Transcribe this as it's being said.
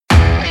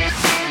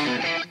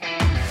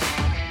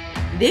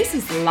This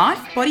is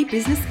Life Body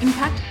Business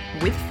Impact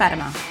with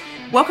Fatima.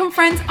 Welcome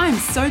friends, I am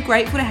so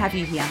grateful to have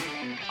you here.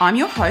 I'm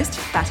your host,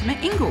 Fatima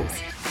Ingalls,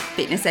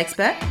 fitness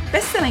expert,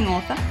 best-selling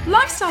author,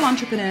 lifestyle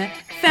entrepreneur,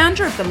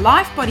 founder of the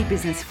Life Body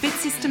Business Fit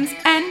Systems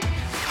and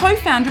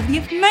co-founder of the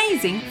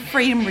amazing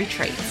Freedom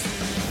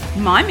Retreats.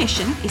 My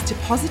mission is to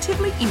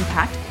positively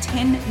impact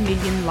 10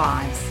 million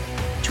lives,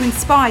 to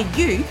inspire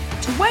you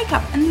to wake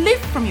up and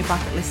live from your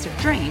bucket list of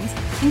dreams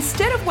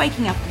instead of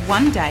waking up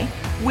one day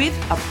with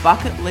a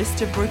bucket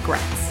list of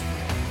regrets.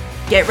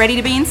 Get ready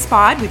to be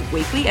inspired with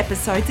weekly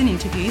episodes and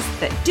interviews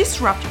that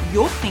disrupt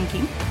your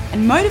thinking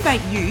and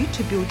motivate you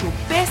to build your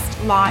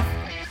best life,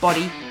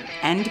 body,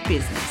 and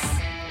business.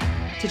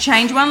 To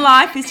change one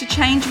life is to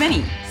change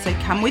many, so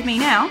come with me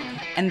now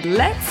and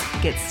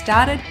let's get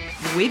started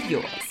with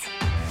yours.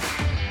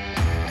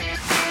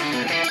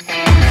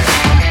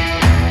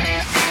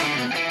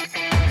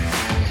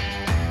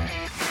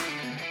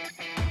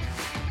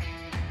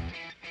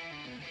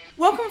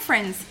 Welcome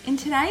friends, in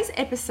today's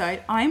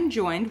episode I am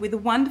joined with the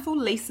wonderful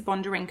Lisa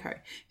Bondarenko,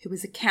 who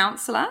is a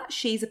counsellor.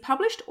 She's a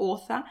published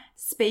author,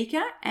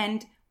 speaker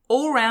and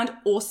all-round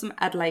awesome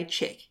Adelaide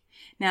chick.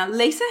 Now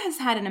Lisa has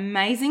had an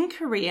amazing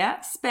career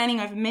spanning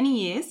over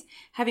many years,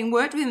 having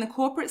worked within the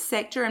corporate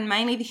sector and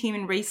mainly the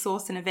human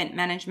resource and event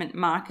management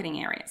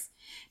marketing areas.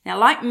 Now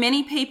like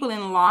many people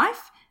in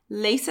life,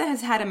 Lisa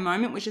has had a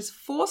moment which has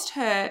forced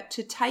her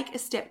to take a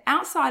step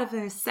outside of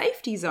her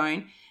safety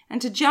zone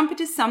and to jump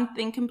into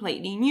something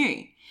completely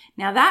new.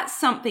 Now that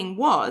something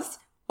was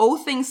all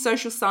things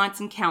social science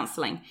and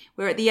counselling,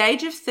 where at the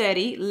age of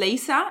 30,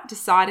 Lisa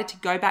decided to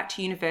go back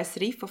to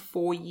university for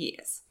 4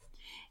 years.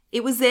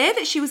 It was there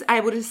that she was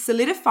able to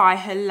solidify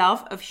her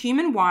love of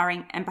human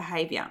wiring and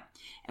behaviour.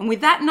 And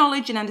with that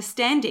knowledge and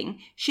understanding,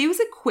 she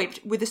was equipped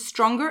with a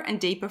stronger and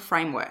deeper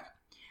framework.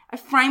 A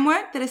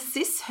framework that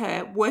assists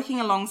her working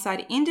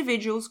alongside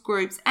individuals,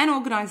 groups and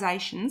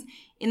organisations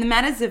in the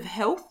matters of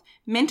health,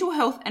 mental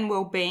health and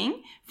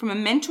well-being from a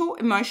mental,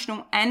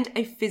 emotional and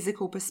a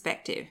physical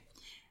perspective.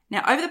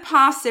 Now, over the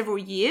past several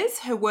years,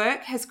 her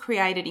work has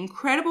created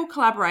incredible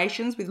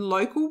collaborations with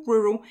local,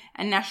 rural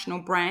and national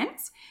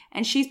brands,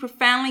 and she's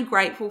profoundly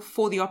grateful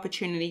for the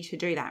opportunity to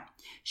do that.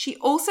 She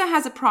also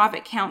has a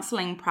private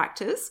counselling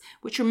practice,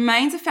 which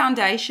remains a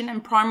foundation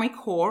and primary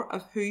core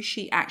of who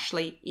she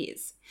actually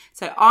is.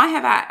 So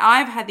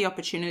I've had the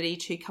opportunity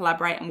to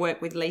collaborate and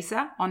work with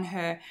Lisa on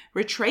her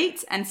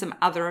retreats and some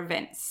other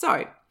events.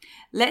 So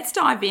let's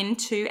dive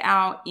into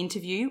our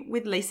interview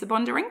with Lisa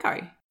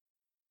Bondarenko.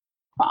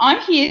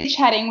 I'm here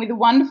chatting with the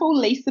wonderful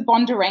Lisa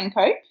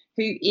Bondarenko,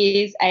 who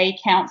is a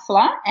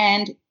counsellor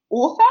and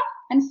author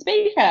and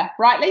speaker.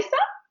 Right, Lisa?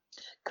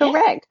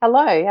 Correct. Yes.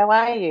 Hello, how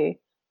are you?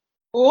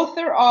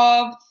 Author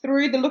of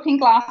Through the Looking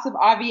Glass of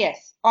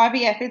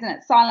IVF, isn't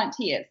it? Silent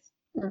Tears.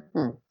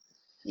 Mm-hmm.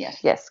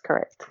 Yes,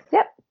 correct.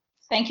 Yep.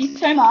 Thank you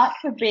so much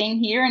for being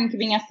here and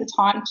giving us the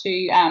time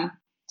to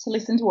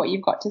listen to what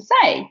you've got to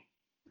say.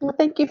 Well,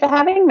 thank you for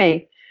having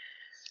me.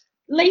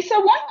 Lisa, I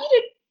want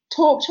you to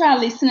talk to our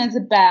listeners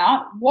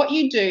about what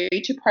you do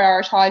to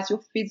prioritise your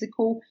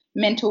physical,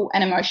 mental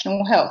and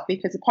emotional health,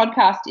 because the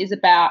podcast is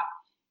about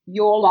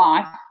your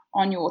life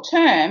on your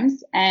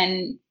terms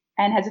and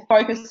has a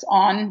focus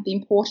on the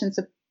importance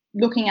of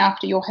looking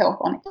after your health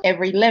on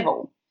every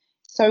level.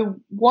 So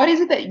what is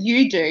it that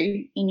you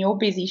do in your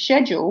busy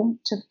schedule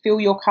to fill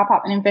your cup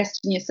up and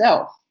invest in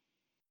yourself?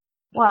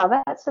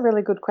 Wow, that's a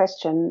really good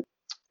question.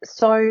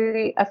 So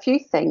a few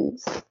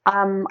things.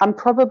 I'm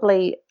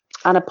probably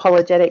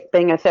unapologetic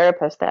being a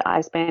therapist that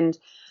I spend a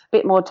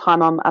bit more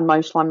time on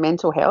emotional and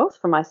mental health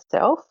for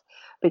myself,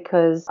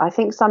 because I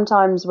think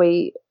sometimes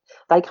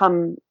they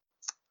come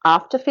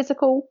after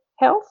physical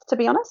health, to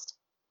be honest,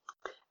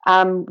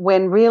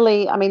 when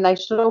really, I mean, they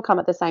should all come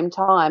at the same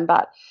time.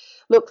 But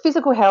look,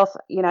 physical health,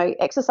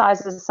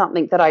 exercise is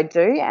something that I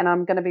do, and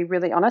I'm going to be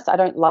really honest, I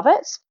don't love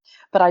it,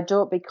 but I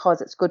do it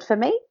because it's good for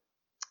me.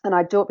 And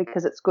I do it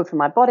because it's good for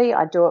my body.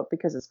 I do it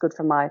because it's good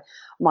for my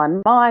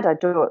mind. I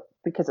do it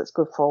because it's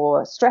good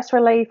for stress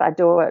relief. I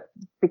do it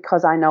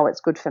because I know it's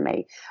good for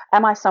me.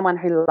 Am I someone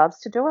who loves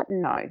to do it?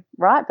 No,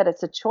 right? But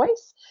it's a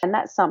choice. And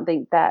that's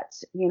something that,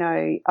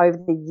 over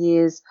the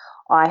years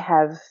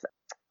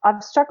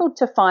I've struggled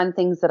to find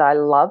things that I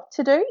love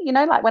to do,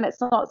 like when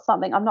it's not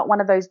something, I'm not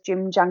one of those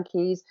gym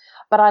junkies,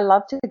 but I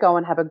love to go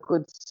and have a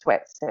good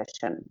sweat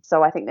session.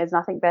 So I think there's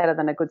nothing better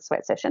than a good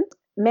sweat session.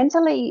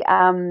 Mentally,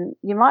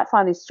 you might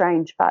find this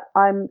strange, but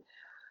I'm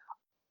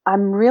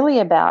really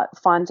about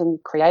finding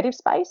creative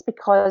space,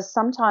 because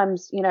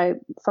sometimes,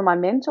 for my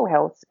mental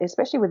health,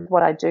 especially with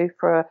what I do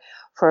for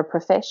a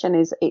profession,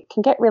 is it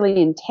can get really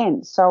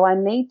intense. So I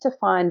need to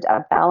find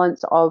a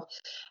balance of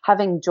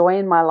having joy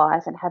in my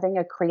life and having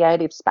a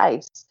creative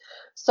space.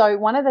 So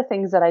one of the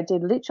things that I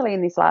did literally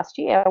in this last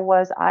year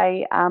was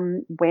I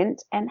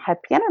went and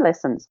had piano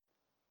lessons,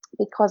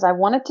 because I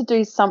wanted to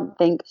do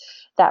something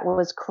that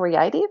was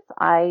creative.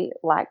 I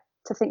like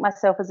to think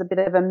myself as a bit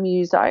of a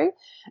muso,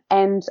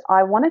 and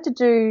I wanted to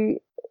do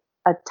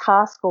a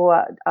task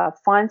or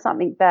find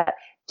something that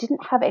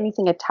didn't have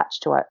anything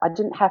attached to it. I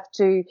didn't have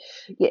to,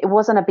 it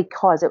wasn't a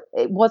because,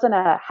 it wasn't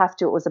a have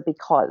to, it was a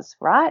because,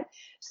 right?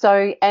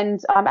 So, and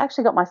I've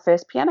actually got my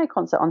first piano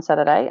concert on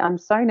Saturday. I'm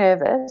so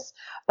nervous,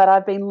 but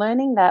I've been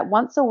learning that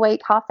once a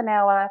week, half an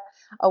hour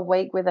a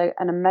week with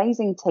an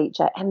amazing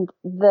teacher, and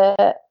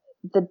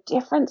the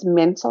difference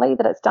mentally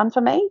that it's done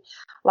for me,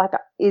 like,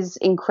 is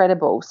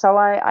incredible. So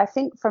I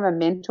think from a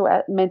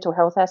mental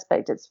health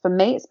aspect, it's, for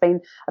me, it's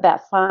been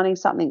about finding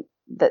something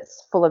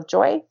that's full of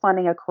joy,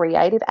 finding a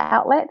creative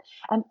outlet,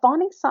 and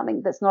finding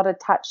something that's not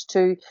attached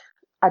to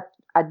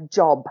a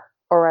job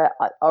or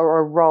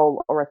a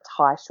role or a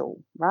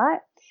title,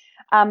 right?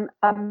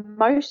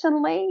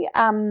 Emotionally,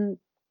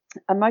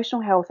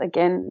 emotional health,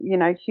 again,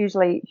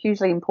 hugely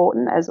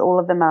important, as all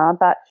of them are,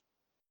 but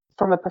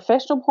from a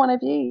professional point of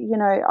view,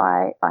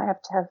 I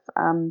have to have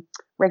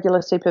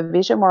regular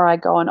supervision where I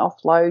go and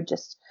offload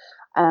just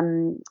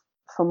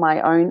for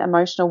my own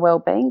emotional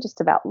well-being,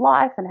 just about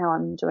life and how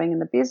I'm doing in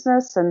the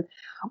business and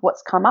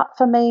what's come up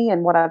for me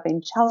and what I've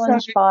been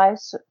challenged by.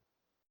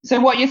 So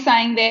what you're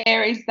saying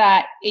there is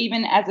that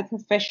even as a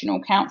professional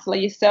counsellor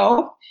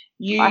yourself,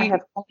 you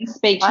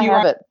speak to your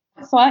own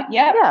counsellor.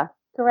 Yeah,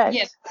 correct.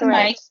 Yes,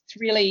 correct. It's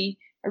really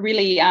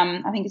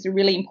I think it's a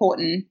really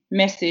important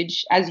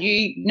message. As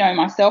you know,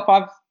 myself,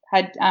 I've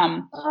had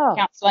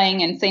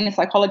counselling and seen a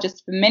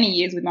psychologist for many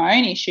years with my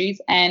own issues,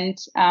 and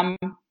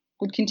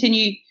would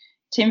continue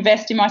to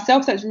invest in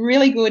myself. So it's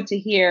really good to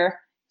hear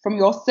from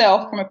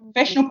yourself, from a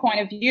professional point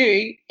of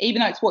view,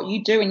 even though it's what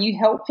you do and you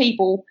help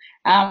people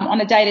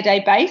on a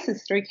day-to-day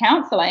basis through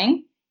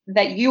counselling,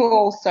 that you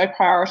also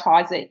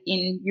prioritise it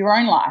in your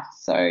own life.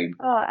 So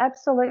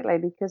absolutely,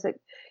 because it,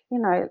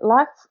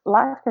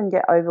 life can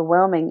get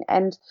overwhelming,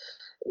 and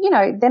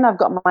then I've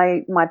got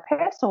my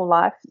personal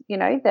life,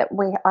 that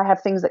I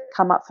have things that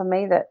come up for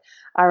me that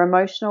are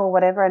emotional or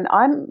whatever, and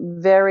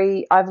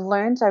I've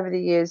learned over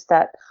the years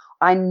that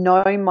I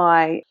know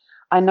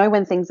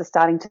when things are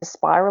starting to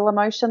spiral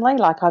emotionally.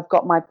 Like, I've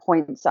got my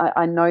points.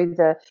 I know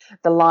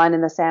the line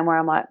in the sand where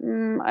I'm like,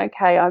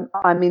 okay,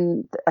 I'm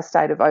in a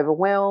state of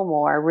overwhelm,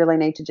 or I really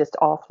need to just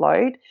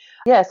offload.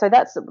 Yeah, so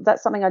that's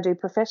something I do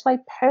professionally.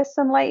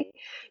 Personally,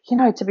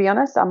 to be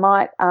honest, I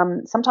might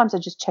sometimes I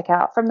just check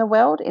out from the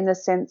world, in the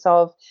sense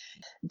of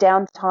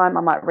downtime.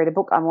 I might read a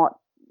book. I might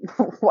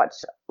watch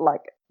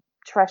like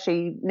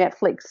trashy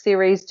Netflix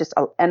series,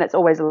 and it's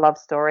always a love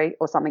story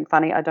or something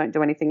funny. I don't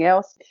do anything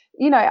else.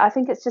 I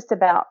think it's just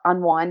about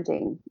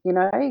unwinding,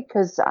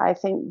 because I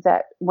think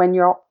that when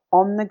you're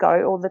on the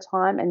go all the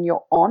time and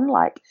you're on,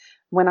 like,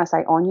 when I say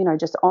on,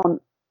 just on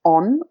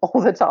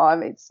all the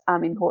time, it's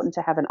important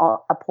to have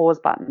a pause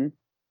button.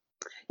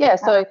 Yeah,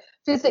 so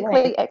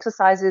physically,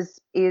 exercise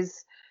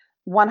is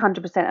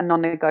 100% a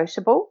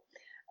non-negotiable.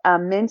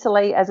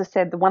 Mentally, as I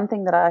said, the one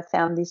thing that I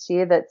found this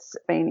year that's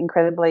been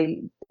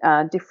incredibly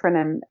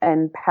different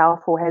and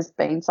powerful has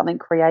been something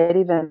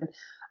creative and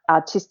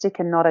artistic,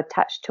 and not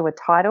attached to a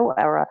title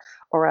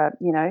or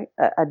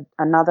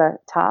another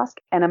task.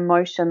 And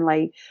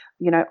emotionally,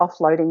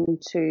 offloading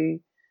to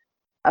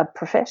a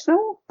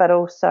professional, but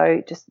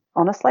also just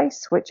honestly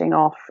switching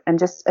off and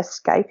just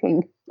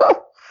escaping.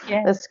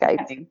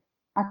 Escaping.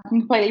 I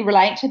completely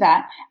relate to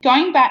that.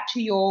 Going back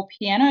to your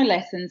piano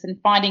lessons and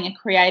finding a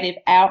creative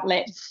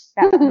outlet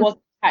that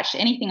wasn't attached to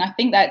anything, I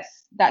think that's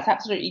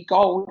absolutely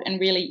gold and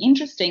really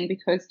interesting,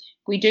 because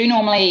we do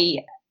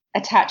normally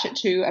attach it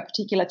to a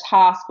particular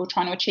task or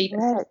trying to achieve a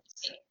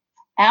specific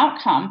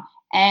outcome.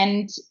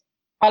 And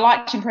I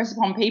like to impress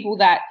upon people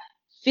that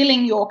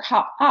filling your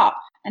cup up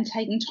and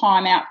taking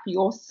time out for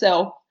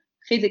yourself,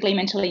 physically,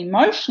 mentally,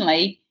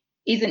 emotionally,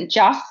 isn't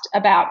just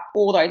about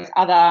all those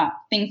other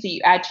things that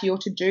you add to your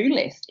to-do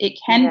list. It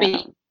can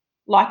be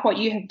like what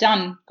you have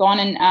done, gone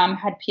and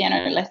had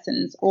piano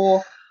lessons,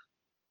 or,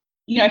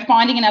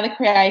 finding another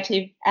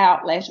creative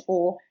outlet,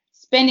 or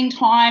spending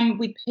time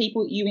with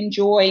people that you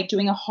enjoy,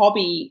 doing a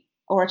hobby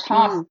or a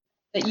task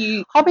that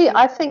you...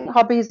 I think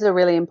hobbies are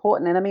really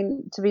important. And I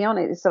mean, to be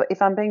honest, so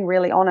if I'm being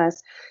really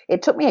honest,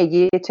 it took me a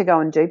year to go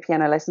and do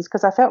piano lessons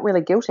because I felt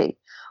really guilty.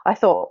 I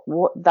thought,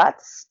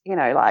 what's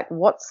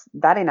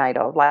that innate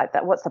of? Like,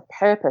 that, what's the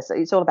purpose?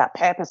 It's all about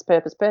purpose.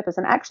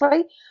 And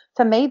actually,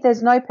 for me,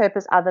 there's no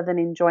purpose other than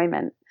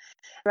enjoyment.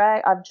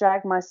 I've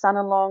dragged my son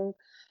along.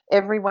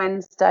 Every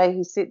Wednesday,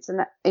 he sits and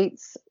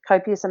eats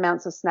copious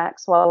amounts of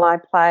snacks while I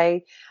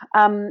play.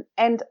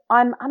 And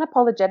I'm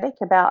unapologetic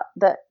about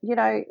that,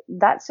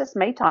 that's just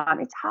me time.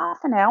 It's half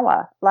an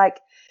hour.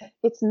 Like,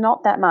 it's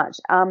not that much.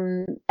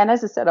 And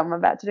as I said, I'm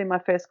about to do my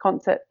first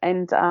concert,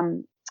 and,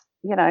 I'm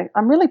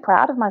really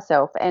proud of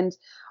myself, and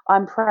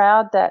I'm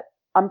proud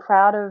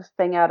of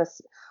being able to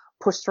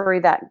push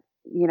through that,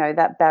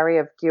 that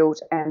barrier of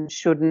guilt and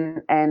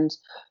shouldn't, and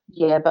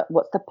but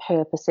what's the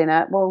purpose in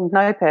it? Well,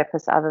 no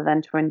purpose other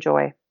than to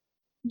enjoy.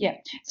 Yeah.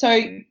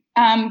 So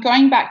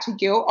going back to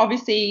guilt,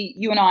 obviously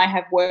you and I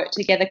have worked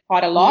together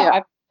quite a lot. I've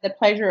had the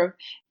pleasure of,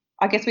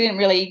 I guess we didn't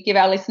really give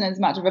our listeners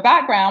much of a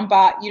background,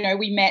 but,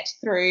 we met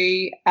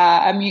through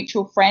a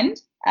mutual friend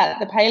at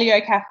the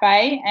Paleo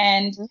Cafe,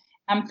 and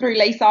through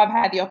Lisa, I've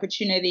had the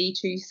opportunity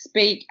to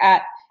speak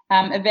at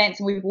events,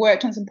 and we've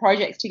worked on some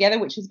projects together,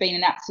 which has been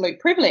an absolute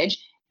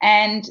privilege.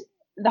 And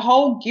the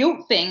whole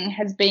guilt thing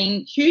has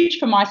been huge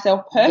for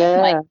myself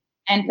personally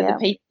and for the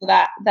people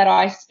that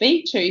I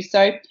speak to.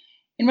 So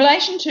in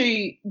relation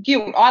to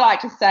guilt, I like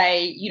to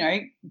say, you know,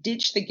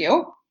 ditch the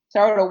guilt,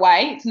 throw it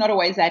away. It's not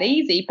always that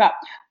easy, but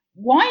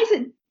why is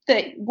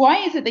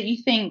it that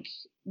you think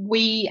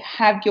we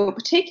have guilt,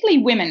 particularly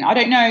women? I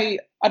don't know.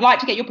 I'd like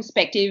to get your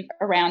perspective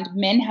around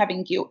men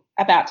having guilt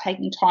about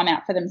taking time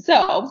out for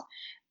themselves,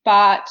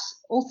 but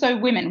also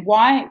women.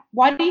 Why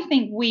do you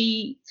think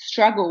we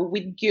struggle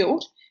with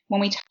guilt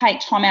when we take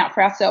time out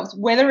for ourselves,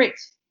 whether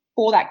it's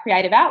for that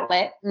creative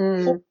outlet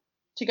or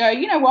to go,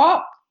 you know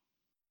what,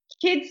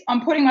 kids,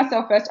 I'm putting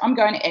myself first. I'm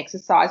going to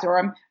exercise, or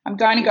I'm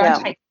going to go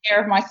and take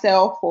care of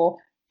myself, or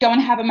go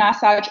and have a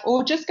massage,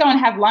 or just go and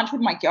have lunch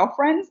with my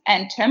girlfriends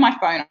and turn my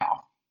phone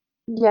off.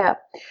 Yeah.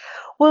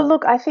 Well,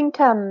 look, I think,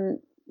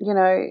 you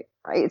know,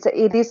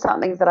 it is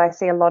something that I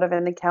see a lot of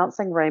in the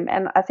counselling room.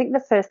 And I think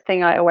the first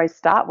thing I always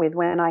start with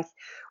when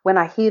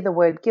I hear the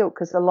word guilt,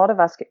 because a lot of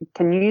us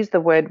can use the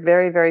word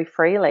very, very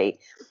freely,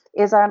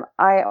 is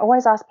I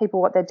always ask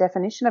people what their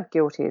definition of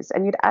guilt is.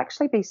 And you'd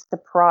actually be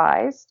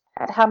surprised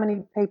at how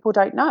many people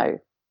don't know,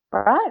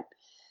 right?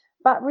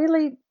 But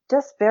really,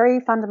 just very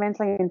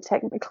fundamentally and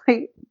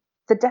technically,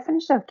 the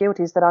definition of guilt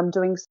is that I'm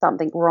doing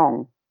something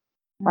wrong,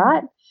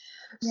 right?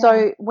 Yeah.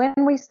 So when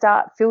we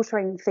start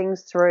filtering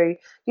things through,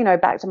 you know,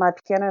 back to my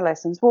piano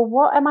lessons, well,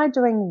 what am I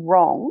doing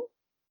wrong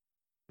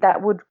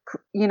that would,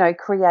 you know,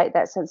 create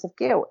that sense of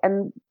guilt?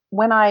 And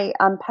when I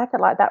unpack it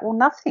like that, well,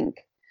 nothing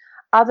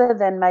other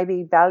than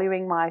maybe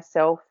valuing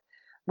myself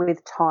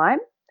with time,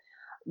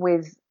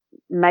 with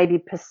maybe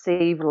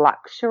perceived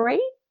luxury,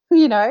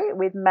 you know,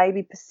 with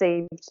maybe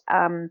perceived,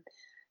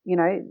 you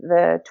know,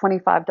 the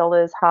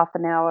 $25 half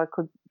an hour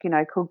could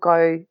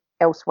go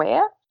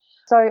elsewhere.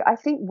 So I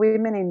think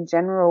women in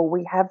general,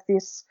 we have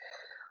this,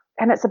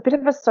 and it's a bit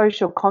of a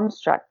social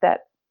construct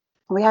that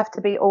we have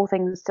to be all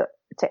things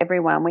to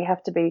everyone. We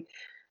have to be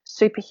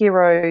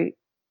superhero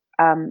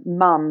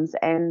mums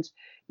and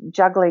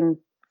juggling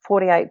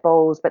 48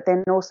 balls, but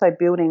then also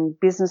building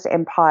business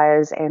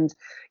empires, and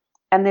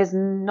there's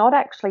not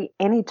actually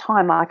any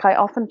time. Like I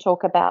often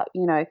talk about,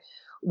 you know,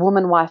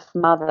 woman, wife,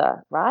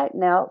 mother, right?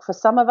 Now, for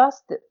some of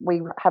us,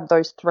 we have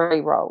those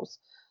three roles.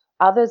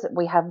 Others,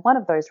 we have one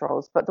of those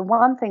roles. But the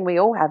one thing we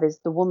all have is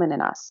the woman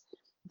in us.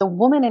 The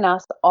woman in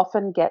us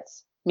often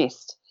gets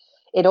missed.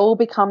 It all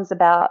becomes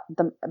about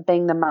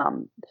being the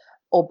mum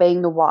or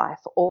being the wife,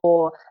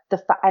 or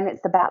and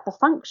it's about the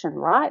function,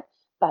 right?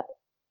 But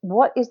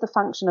what is the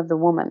function of the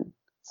woman?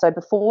 So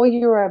before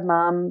you're a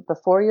mum,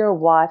 before you're a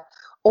wife,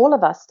 all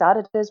of us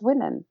started as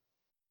women.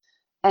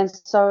 And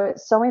so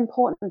it's so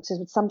important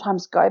to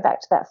sometimes go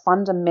back to that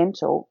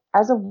fundamental.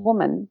 As a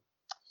woman,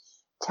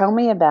 tell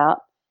me about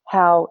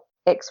how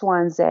X, Y,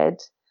 and Z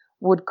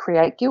would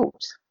create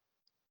guilt.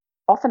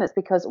 Often it's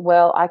because,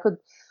 well,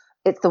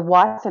 it's the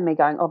wife in me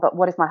going, oh, but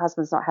what if my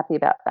husband's not happy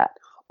about that?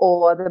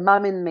 Or the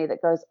mum in me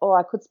that goes, oh,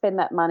 I could spend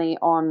that money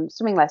on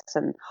swimming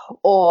lesson.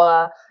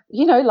 Or,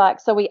 you know, like,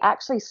 so we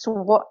actually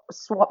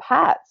swap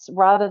hats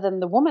rather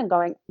than the woman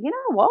going, you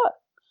know what,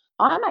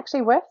 I'm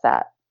actually worth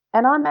that.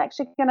 And I'm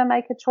actually going to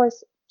make a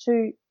choice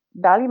to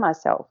value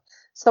myself.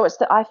 So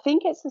I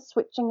think it's the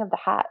switching of the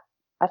hat.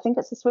 I think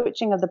it's the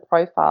switching of the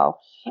profile.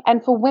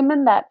 And for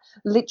women that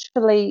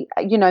literally,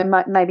 you know,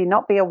 maybe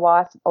not be a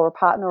wife or a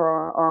partner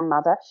or a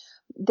mother,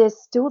 there's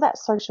still that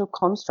social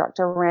construct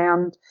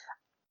around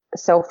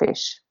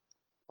selfish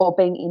or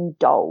being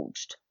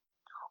indulged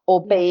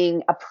or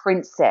being a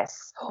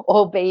princess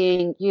or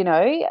being, you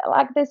know,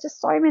 like there's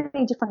just so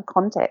many different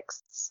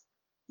contexts.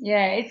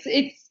 Yeah,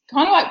 it's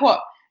kind of like what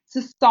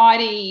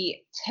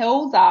society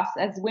tells us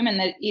as women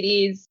that it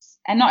is,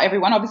 and not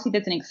everyone, obviously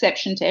there's an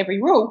exception to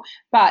every rule,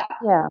 but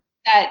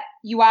that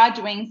you are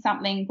doing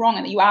something wrong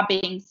and that you are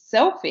being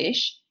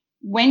selfish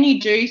when you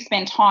do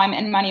spend time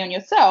and money on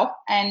yourself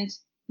and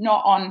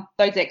not on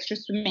those extra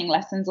swimming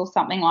lessons or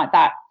something like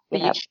that for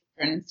your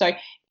children. So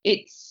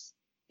it's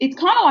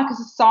kind of like a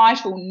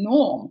societal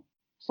norm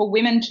for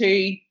women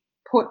to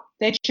put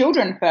their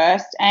children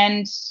first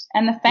and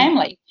the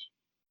family.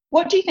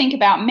 What do you think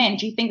about men?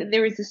 Do you think that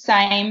there is the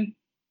same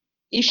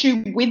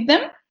issue with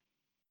them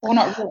or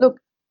not really? Look,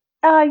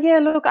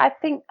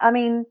 I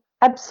mean,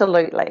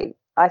 absolutely.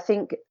 I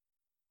think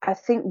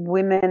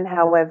women,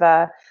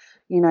 however,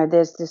 you know,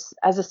 there's this,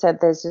 as I said,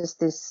 there's just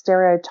this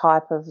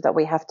stereotype of that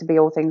we have to be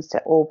all things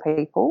to all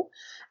people,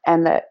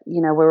 and that,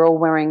 you know, we're all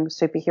wearing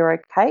superhero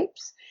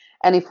capes.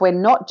 And if we're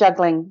not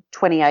juggling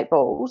 28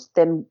 balls,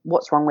 then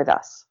what's wrong with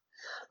us?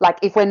 Like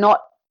if we're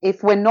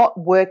not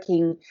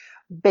working,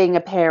 being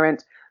a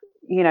parent,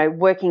 you know,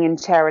 working in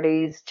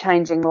charities,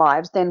 changing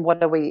lives, then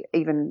what are we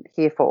even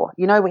here for?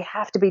 You know, we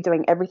have to be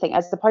doing everything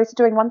as opposed to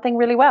doing one thing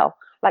really well.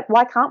 Like,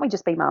 why can't we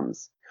just be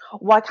mums?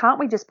 Why can't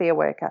we just be a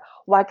worker?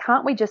 Why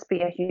can't we just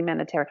be a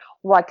humanitarian?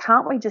 Why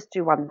can't we just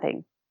do one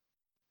thing?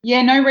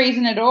 Yeah, no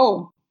reason at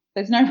all.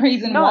 There's no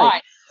reason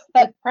why.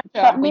 But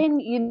men,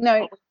 you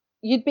know,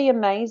 you'd be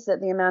amazed at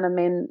the amount of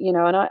men, and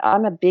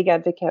I'm a big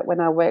advocate when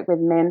I work with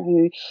men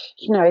who,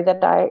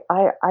 that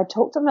I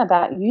talk to them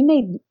about, you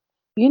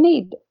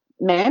need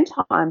man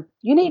time,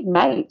 you need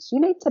mates, you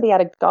need to be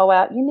able to go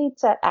out, you need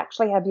to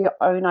actually have your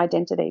own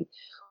identity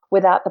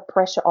without the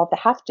pressure of the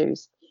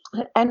have-tos.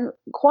 And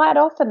quite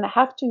often the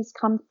have-tos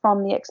come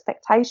from the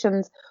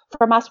expectations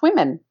from us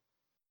women.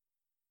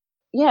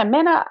 Yeah,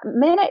 men are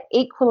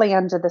equally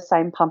under the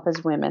same pump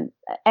as women.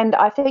 And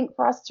I think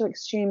for us to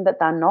assume that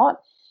they're not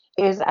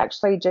is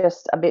actually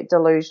just a bit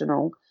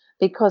delusional,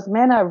 because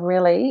men are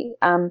really,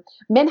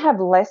 men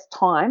have less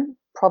time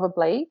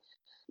probably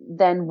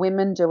than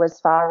women do as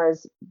far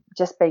as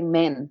just being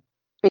men,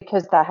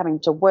 because they're having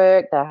to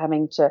work, they're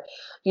having to,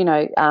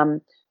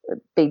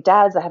 be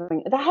dads,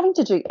 they're having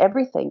to do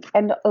everything.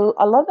 And a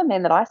lot of the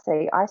men that I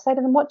say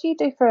to them, what do you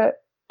do for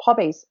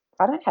hobbies?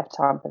 I don't have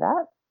time for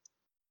that.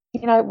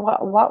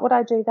 What would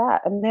I do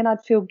that? And then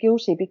I'd feel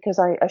guilty because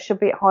I should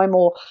be at home,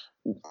 or,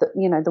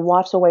 the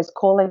wife's always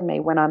calling me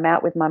when I'm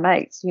out with my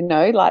mates,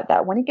 like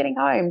that. When are you getting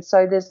home?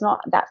 So there's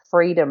not that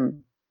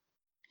freedom,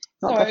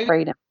 the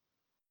freedom.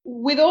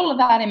 With all of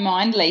that in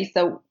mind,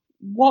 Lisa,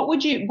 what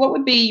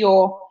would be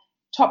your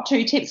top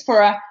 2 tips for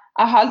a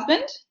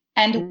husband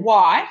and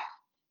wife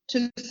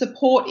to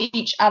support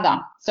each other?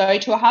 So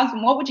to a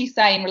husband, what would you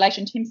say in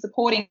relation to him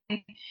supporting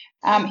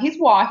his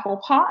wife or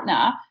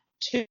partner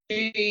to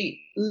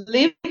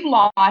live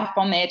life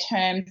on their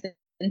terms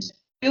and to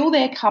fill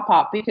their cup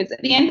up? Because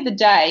at the end of the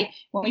day,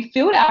 when we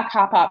filled our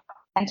cup up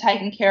and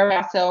taken care of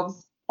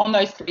ourselves on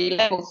those 3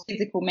 levels,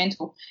 physical,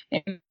 mental,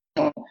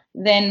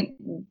 then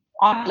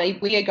I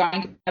believe we are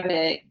going to be able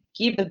to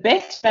give the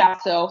best of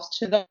ourselves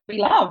to those we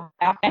love,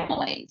 our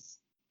families,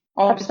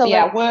 obviously.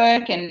 Absolutely. Our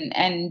work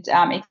and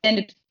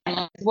extended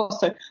family as well.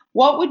 So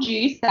what would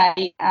you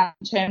say in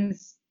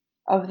terms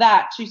of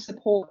that to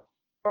support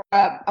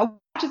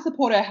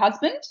her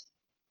husband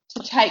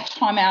to take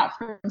time out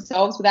for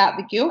themselves without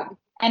the guilt,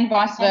 and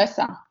vice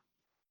versa?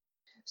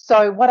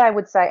 So what I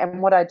would say,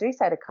 and what I do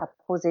say to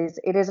couples, is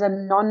it is a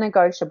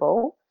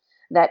non-negotiable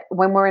that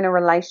when we're in a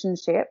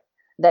relationship,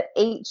 that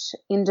each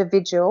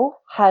individual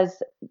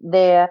has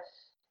their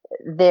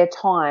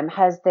time,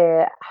 has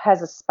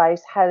a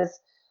space,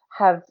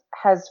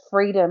 has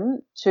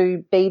freedom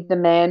to be the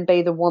man,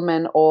 be the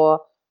woman, or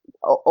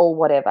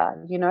whatever,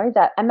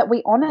 that, and that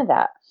we honor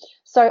that.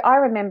 So I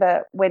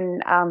remember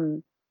when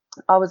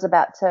I was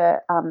about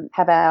to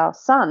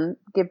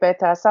give birth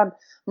to our son.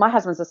 My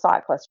husband's a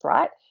cyclist,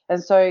 right?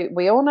 And so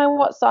we all know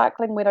what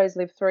cycling widows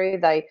live through.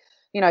 They,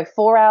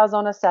 4 hours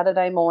on a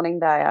Saturday morning,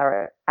 they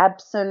are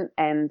absent,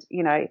 and,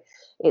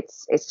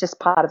 it's just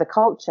part of the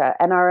culture.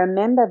 And I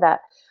remember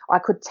that I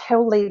could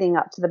tell leading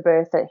up to the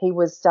birth that he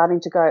was starting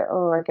to go,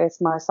 oh, I guess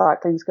my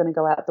cycling's going to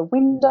go out the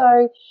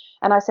window.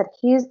 And I said,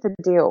 here's the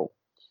deal.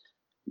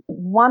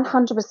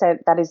 100%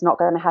 that is not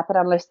going to happen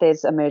unless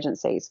there's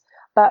emergencies.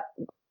 But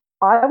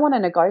I want to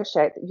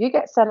negotiate that you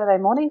get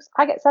Saturday mornings,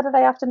 I get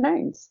Saturday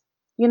afternoons,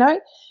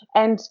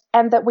 and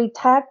that we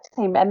tagged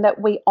him, and that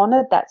we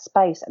honoured that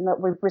space, and that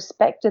we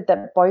respected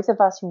that both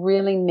of us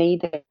really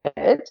needed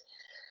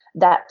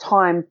that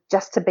time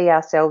just to be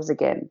ourselves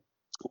again.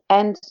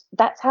 And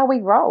that's how we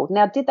rolled.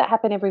 Now, did that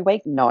happen every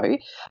week? No,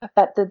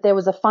 but there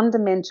was a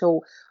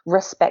fundamental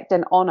respect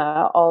and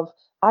honour of,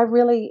 I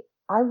really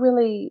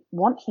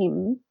want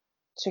him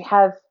to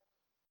have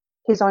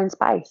his own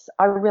space.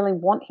 I really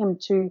want him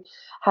to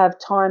have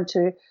time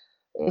to,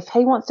 if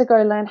he wants to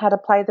go learn how to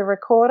play the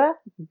recorder,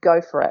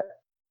 go for it.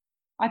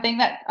 I think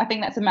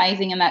that's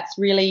amazing, and that's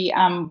really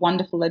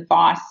wonderful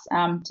advice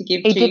to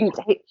give. He didn't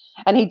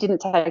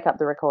take up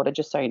the recorder,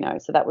 just so you know.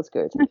 So that was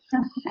good.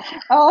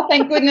 Oh,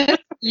 thank goodness!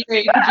 Could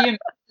you imagine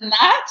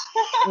that?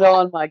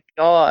 Oh my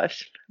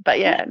gosh! But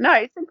yeah, no,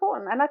 it's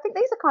important, and I think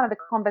these are kind of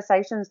the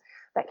conversations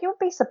that you'll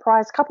be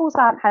surprised couples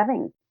aren't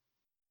having.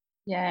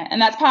 Yeah,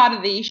 and that's part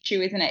of the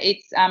issue, isn't it?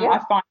 It's I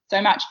find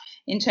so much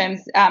in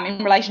terms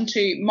in relation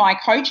to my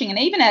coaching, and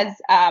even as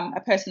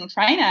a personal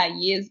trainer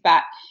years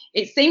back,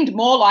 it seemed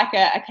more like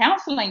a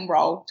counselling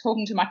role,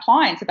 talking to my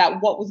clients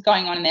about what was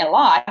going on in their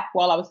life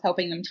while I was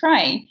helping them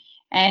train.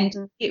 And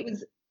it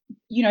was,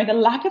 the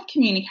lack of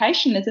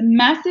communication. There's a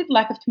massive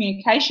lack of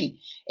communication.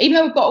 Even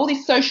though we've got all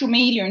this social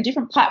media and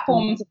different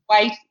platforms,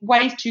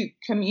 ways to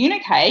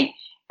communicate,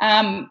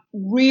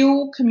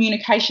 real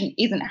communication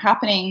isn't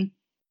happening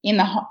in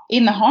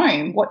the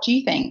home. What do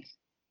you think?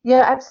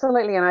 Yeah,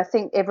 absolutely. And I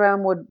think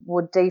everyone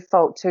would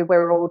default to,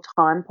 we're all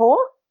time poor.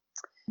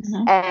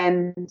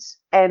 Mm-hmm.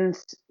 And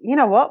you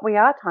know what? We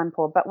are time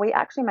poor, but we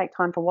actually make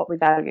time for what we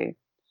value.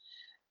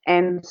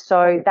 And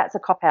so that's a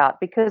cop out,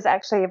 because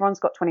actually everyone's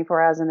got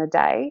 24 hours in a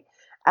day.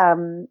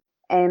 And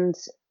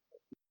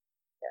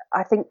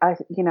I think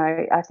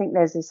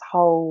there's this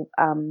whole,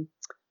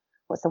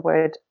 what's the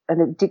word? An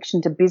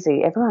addiction to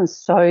busy. Everyone's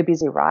so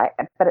busy, right?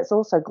 But it's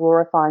also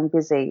glorifying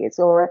busy. It's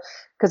all,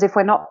 because if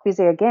we're not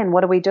busy, again,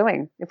 what are we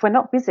doing? If we're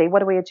not busy,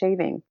 what are we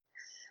achieving?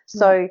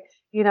 So,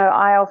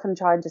 I often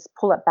try and just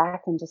pull it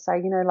back and just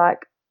say,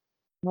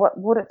 what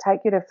would it take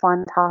you to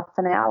find half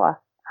an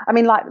hour? I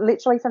mean, like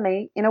literally for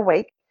me in a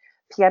week,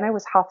 piano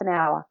was half an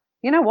hour.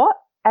 You know what?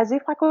 As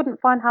if I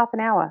couldn't find half an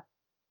hour.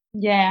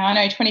 Yeah, I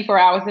know, 24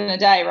 hours in a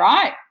day,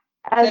 right?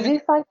 As 7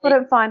 if I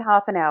couldn't find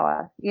half an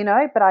hour,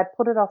 but I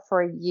put it off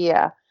for a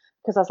year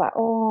because I was like,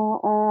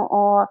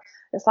 oh.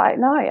 It's like,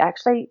 no,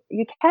 actually,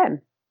 you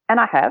can. And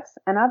I have,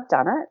 and I've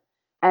done it.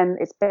 And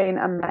it's been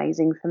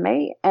amazing for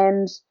me.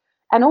 And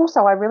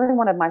also, I really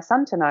wanted my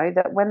son to know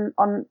that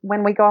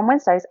when we go on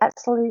Wednesdays,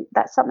 actually,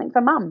 that's something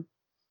for mum.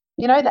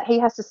 That he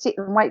has to sit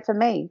and wait for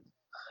me.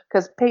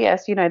 Because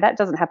P.S., that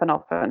doesn't happen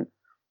often.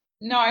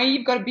 No,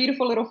 you've got a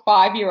beautiful little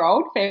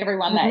 5-year-old for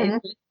everyone that is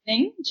Mm-hmm.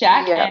 listening,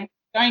 Jack, Yeah. and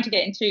we're going to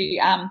get into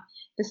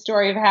the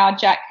story of how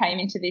Jack came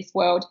into this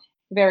world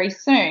very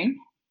soon.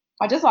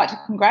 I'd just like to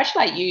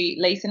congratulate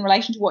you, Lisa, in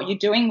relation to what you're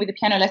doing with the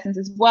piano lessons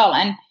as well.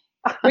 And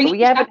bringing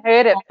You haven't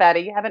heard it, Fatty.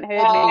 You haven't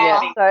heard me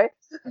yet. So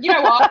you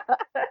know what?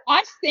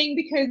 I sing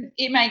because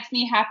it makes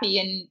me happy.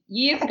 And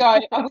years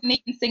ago, I wouldn't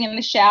even sing in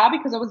the shower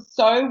because I was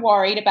so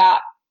worried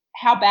about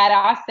how bad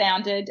I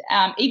sounded.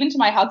 Even to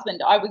my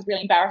husband, I was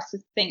really embarrassed to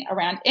sing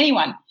around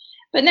anyone.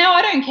 But now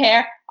I don't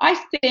care. I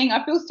sing.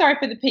 I feel sorry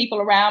for the people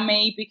around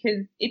me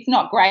because it's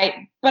not great,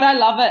 but I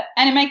love it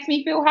and it makes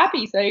me feel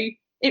happy. So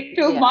it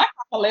fills my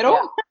cup a little.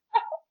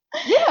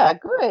 Yeah,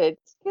 good.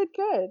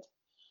 Good.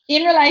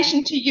 In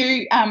relation to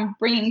you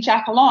bringing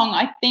Jack along,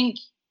 I think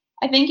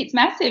it's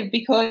massive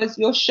because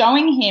you're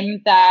showing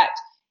him that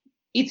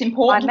it's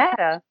important. I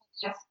matter.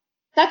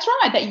 That's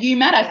right, that you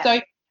matter. Yeah.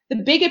 So the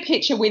bigger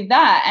picture with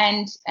that,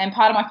 and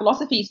part of my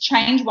philosophy is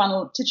change one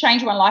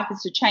life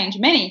is to change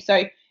many.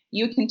 So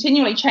you're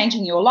continually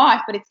changing your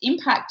life, but it's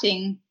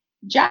impacting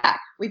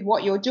Jack with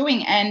what you're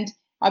doing. And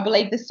I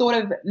believe the sort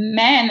of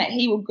man that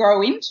he will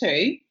grow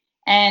into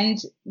and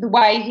the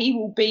way he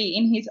will be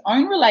in his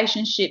own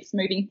relationships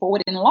moving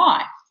forward in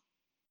life.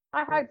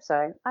 I hope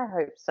so.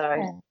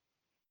 Yeah.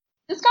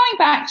 Just going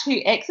back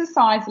to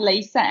exercise,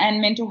 Lisa,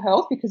 and mental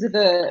health because of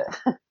the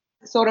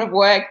sort of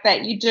work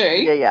that you do.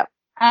 Yeah.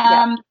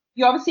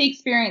 You obviously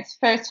experience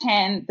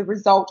firsthand the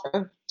result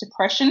of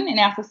depression in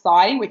our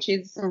society, which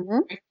is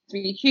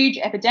a huge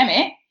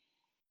epidemic.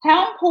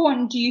 How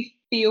important do you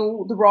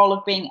feel the role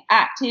of being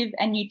active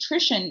and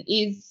nutrition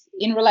is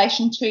in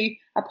relation to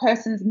a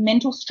person's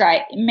mental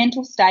state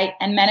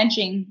and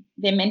managing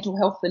their mental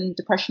health and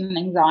depression and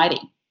anxiety?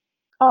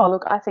 Oh,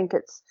 look, I think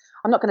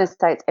I'm not going to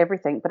say it's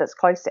everything, but it's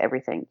close to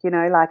everything,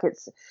 like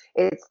it's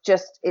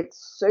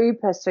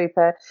super,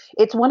 super.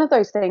 It's one of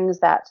those things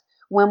that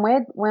when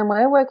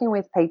we're working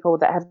with people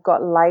that have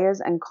got layers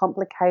and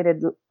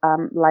complicated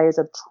layers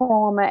of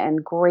trauma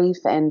and grief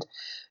and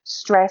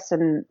stress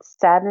and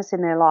sadness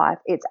in their life,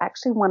 it's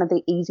actually one of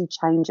the easy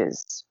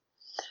changes,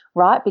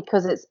 right?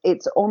 Because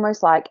it's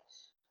almost like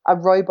a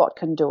robot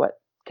can do it.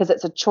 Because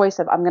it's a choice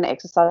of I'm going to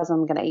exercise,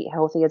 I'm going to eat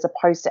healthy, as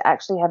opposed to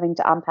actually having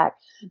to unpack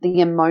the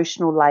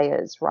emotional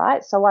layers,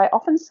 right? So I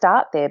often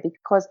start there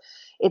because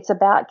it's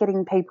about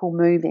getting people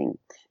moving.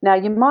 Now,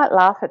 you might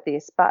laugh at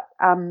this, but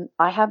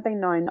I have been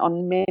known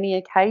on many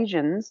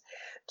occasions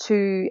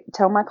to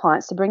tell my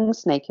clients to bring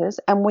sneakers,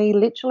 and we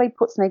literally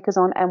put sneakers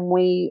on and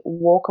we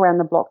walk around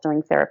the block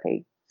doing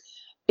therapy.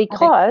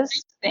 Because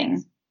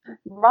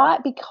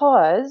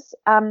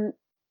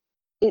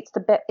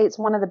it's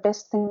one of the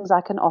best things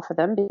I can offer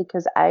them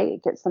because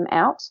it gets them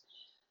out,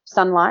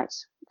 sunlight,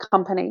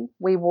 company.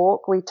 We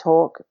walk, we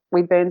talk,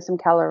 we burn some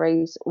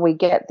calories, we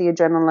get the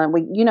adrenaline,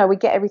 we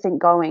get everything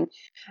going,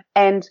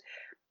 and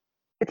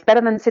it's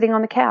better than sitting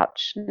on the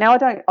couch. Now,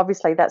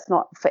 obviously that's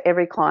not for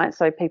every client,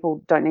 so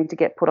people don't need to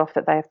get put off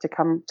that they have to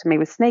come to me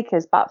with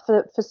sneakers, but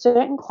for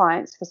certain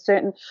clients,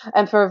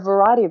 and for a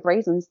variety of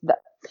reasons, that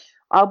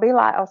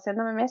I'll send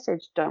them a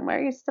message, don't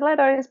wear your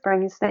stilettos,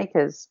 bring your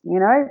sneakers,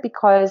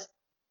 because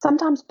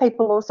sometimes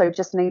people also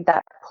just need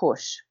that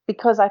push,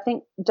 because I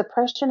think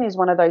depression is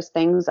one of those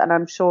things, and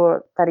I'm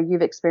sure that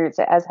you've experienced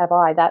it, as have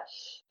I, that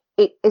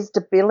it is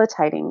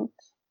debilitating,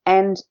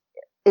 and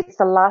it's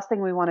the last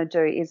thing we want to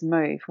do is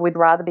move. We'd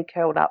rather be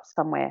curled up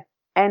somewhere.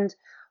 And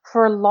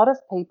for a lot of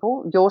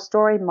people, your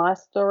story, my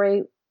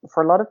story,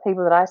 for a lot of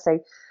people that I see,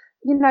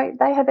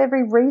 they have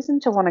every reason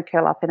to want to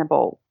curl up in a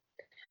ball.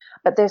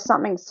 But there's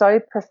something so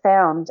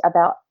profound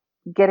about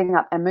getting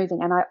up and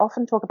moving. And I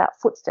often talk about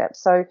footsteps.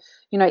 So,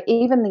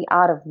 even the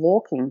art of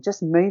walking,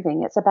 just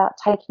moving, it's about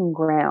taking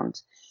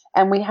ground.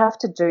 And we have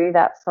to do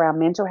that for our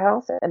mental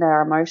health and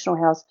our emotional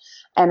health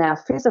and our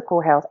physical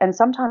health. And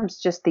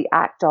sometimes just the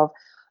act of,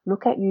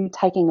 look at you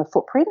taking a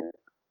footprint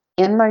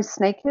in those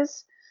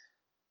sneakers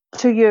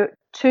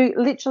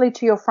literally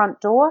to your front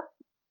door,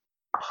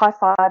 high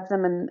five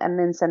them and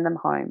then send them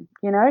home,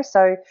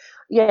 So,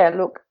 yeah,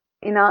 look,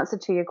 in answer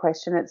to your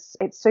question, it's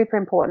super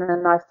important,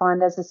 and I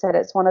find, as I said,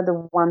 it's one of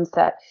the ones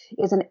that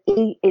is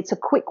it's a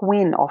quick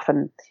win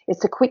often.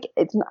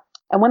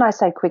 And when I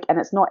say quick, and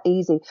it's not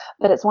easy,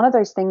 but it's one of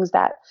those things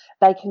that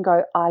they can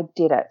go, I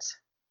did it.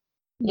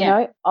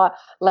 Yeah.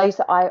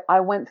 Lisa, I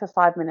went for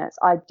 5 minutes.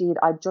 I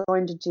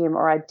joined a gym,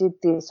 or I did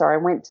this, or I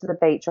went to the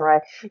beach,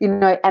 or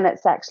and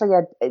it's actually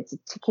it's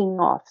ticking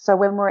off. So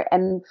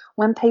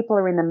when people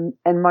are in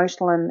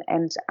emotional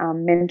and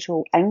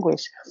mental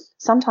anguish,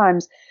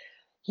 sometimes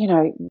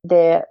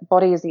their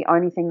body is the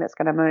only thing that's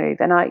going to move.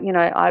 And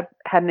I've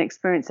had an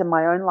experience in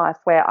my own life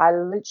where I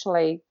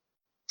literally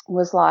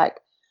was like,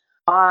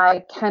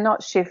 I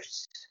cannot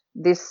shift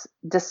this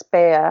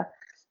despair.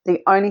 The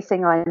only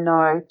thing I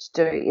know to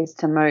do is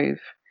to move.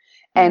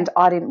 And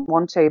I didn't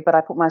want to, but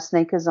I put my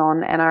sneakers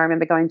on, and I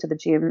remember going to the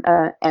gym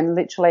and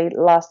literally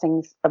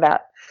lasting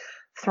about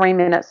 3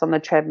 minutes on the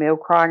treadmill,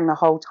 crying the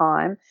whole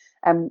time,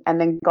 and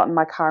then got in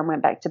my car and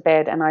went back to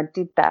bed. And I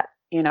did that,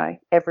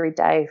 every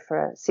day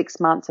for 6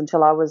 months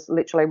until I was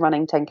literally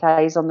running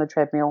 10Ks on the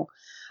treadmill.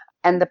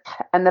 And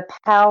the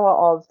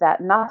power of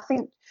that,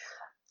 nothing.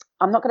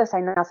 I'm not going to say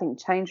nothing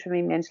changed for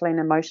me mentally and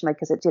emotionally,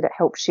 because it did. It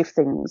helped shift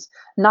things.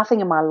 Nothing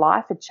in my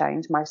life had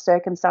changed. My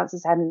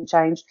circumstances hadn't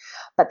changed,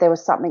 but there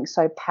was something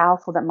so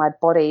powerful that my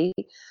body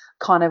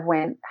kind of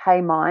went,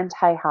 hey, mind,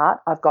 hey, heart,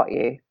 I've got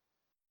you.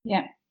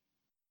 Yeah.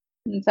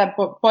 It's that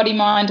body,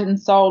 mind and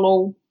soul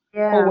all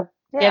together.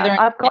 Yeah,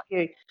 I've got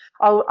you.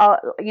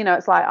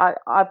 It's like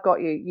I've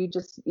got you. You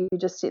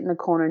just sit in the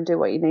corner and do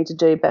what you need to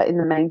do. But in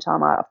the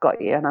meantime, I've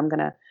got you, and I'm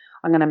gonna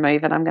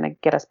move, and I'm gonna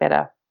get us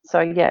better. So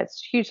yeah,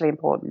 it's hugely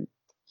important.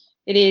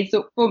 It is.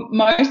 For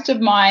most of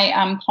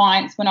my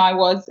clients, when I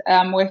was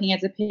working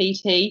as a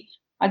PT,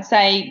 I'd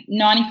say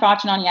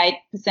 95 to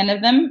 98%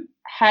 of them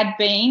had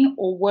been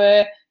or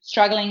were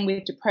struggling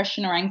with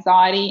depression or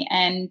anxiety,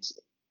 and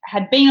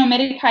had been on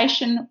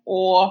medication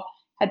or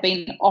had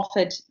been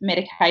offered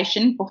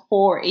medication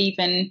before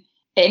even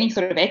any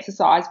sort of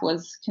exercise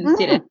was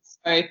considered.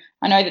 So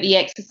I know that the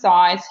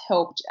exercise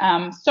helped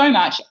so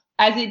much,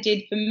 as it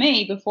did for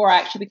me before I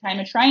actually became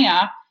a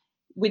trainer.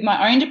 With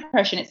my own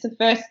depression, it's the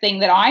first thing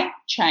that I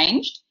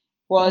changed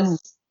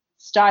was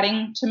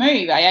starting to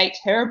move. I ate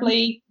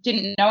terribly,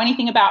 didn't know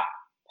anything about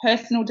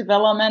personal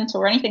development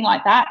or anything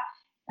like that.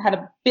 I had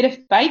a bit of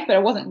faith, but I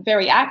wasn't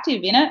very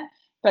active in it.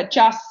 But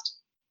just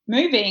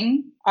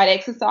moving, I'd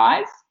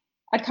exercise,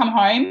 I'd come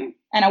home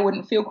and I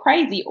wouldn't feel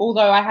crazy,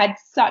 although I had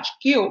such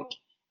guilt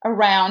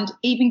around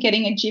even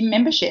getting a gym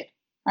membership.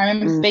 I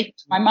remember speaking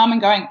to my mum and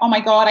going, oh, my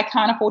God, I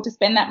can't afford to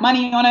spend that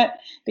money on it,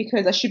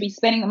 because I should be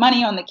spending the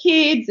money on the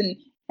kids and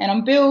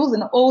on bills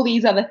and all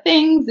these other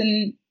things.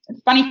 And the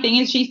funny thing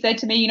is, she said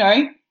to me,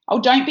 oh,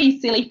 don't be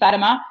silly,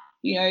 Fatima.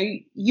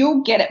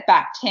 You'll get it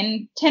back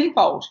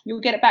tenfold.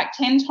 You'll get it back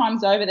 10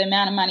 times over the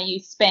amount of money you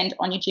spend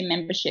on your gym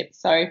membership.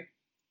 So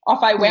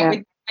off I went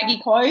with baggy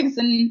clothes,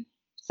 and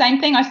same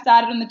thing. I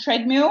started on the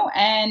treadmill,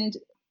 and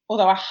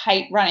although I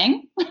hate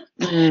running.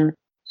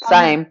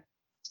 Same.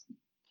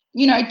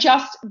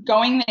 Just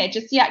going there,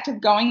 just the act of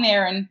going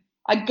there. And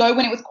I'd go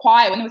when it was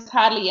quiet, when there was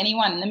hardly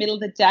anyone, in the middle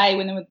of the day,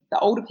 when the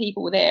older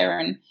people were there,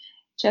 and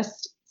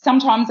just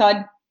sometimes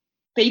I'd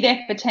be there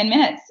for 10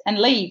 minutes and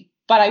leave,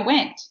 but I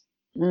went.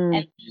 And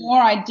the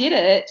more I did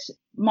it,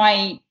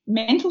 my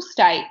mental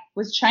state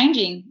was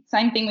changing.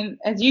 Same thing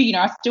as you,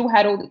 I still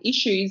had all the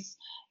issues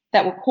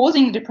that were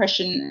causing the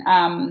depression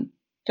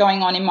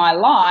going on in my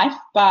life,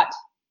 but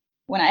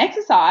when I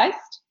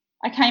exercised,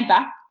 I came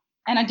back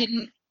and I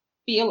didn't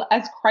feel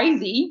as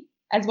crazy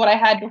as what I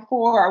had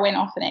before I went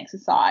off and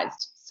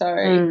exercised.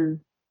 So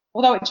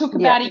although it took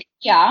about a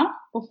year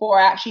before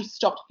I actually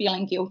stopped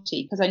feeling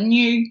guilty, because I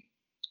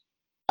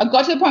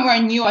got to the point where I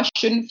knew I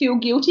shouldn't feel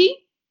guilty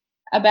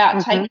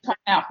about taking time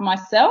out for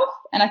myself.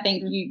 And I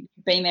think you've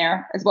been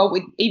there as well,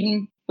 with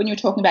even when you were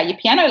talking about your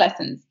piano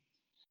lessons.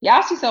 You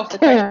asked yourself the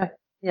question,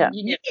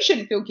 you knew you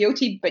shouldn't feel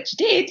guilty, but you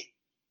did.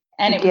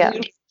 And it was a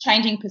little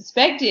changing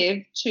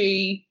perspective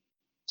to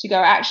go,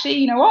 actually,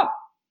 you know what?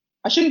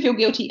 I shouldn't feel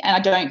guilty, and I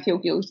don't feel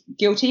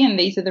guilty, and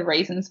these are the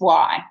reasons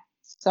why.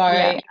 So,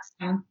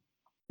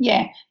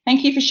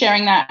 thank you for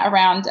sharing that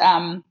around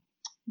the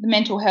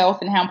mental health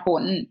and how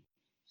important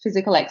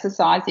physical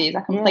exercise is.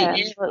 I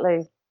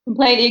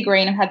completely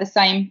agree, and I've had the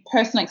same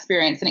personal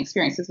experience and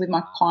experiences with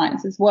my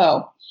clients as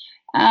well.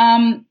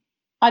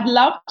 I'd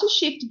love to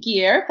shift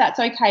gear, if that's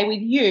okay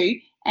with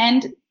you,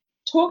 and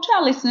talk to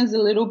our listeners a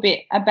little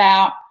bit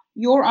about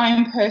your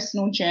own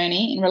personal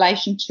journey in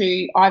relation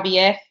to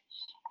IVF.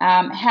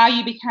 How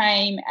you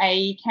became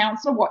a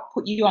counsellor, what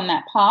put you on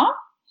that path.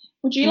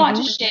 Would you like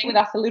to share with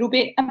us a little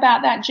bit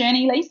about that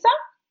journey, Lisa?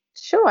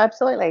 Sure,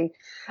 absolutely.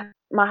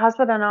 My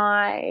husband and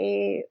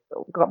I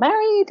got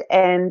married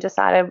and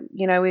decided,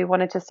 we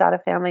wanted to start a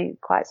family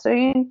quite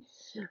soon.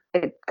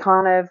 It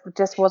kind of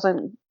just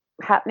wasn't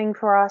happening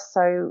for us.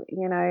 So,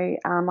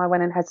 I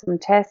went and had some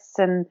tests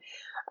and,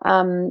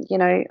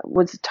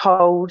 was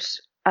told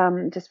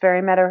just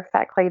very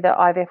matter-of-factly that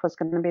IVF was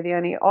going to be the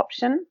only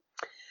option.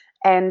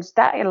 And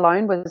that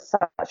alone was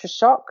such a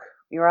shock,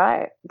 you're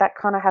right? That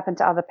kind of happened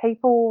to other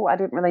people. I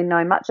didn't really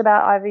know much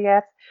about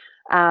IVF,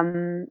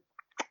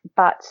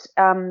 but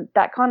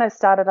that kind of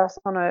started us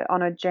on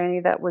a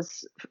journey that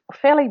was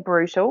fairly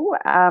brutal.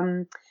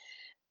 I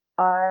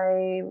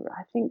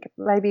think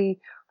maybe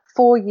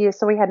 4 years.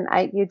 So we had an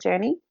 8-year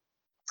journey.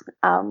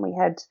 We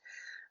had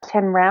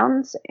 10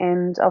 rounds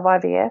of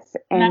IVF,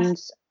 and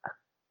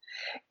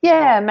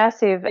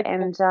massive,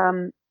 and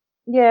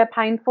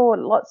painful,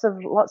 lots of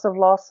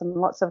loss and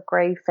lots of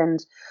grief,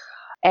 and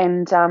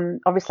And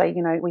obviously,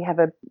 we have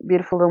a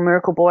beautiful little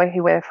miracle boy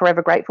who we're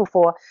forever grateful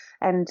for.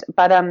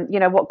 But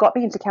what got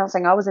me into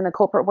counselling, I was in the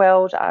corporate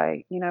world.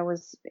 I,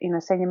 was in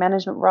a senior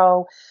management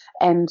role,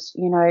 and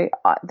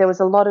there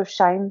was a lot of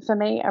shame for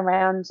me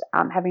around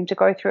having to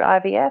go through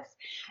IVF,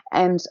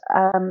 and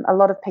a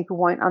lot of people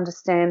won't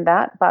understand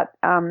that, but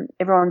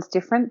everyone's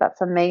different. But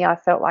for me, I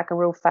felt like a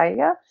real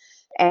failure,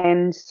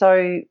 and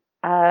so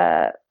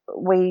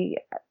we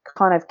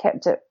kind of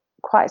kept it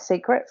quite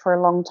secret for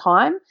a long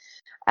time.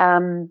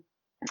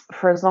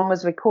 For as long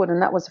as we could,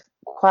 and that was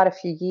quite a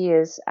few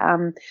years.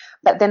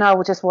 But then I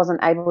just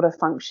wasn't able to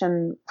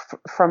function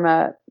from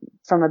a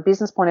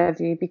business point of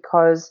view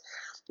because,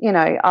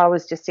 I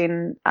was just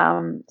in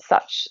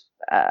such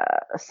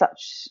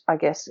I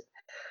guess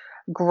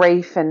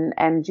grief and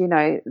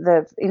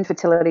the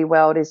infertility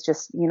world is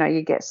just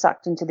you get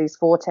sucked into this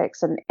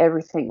vortex and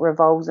everything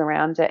revolves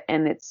around it,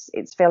 and it's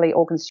fairly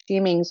all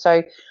consuming.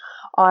 So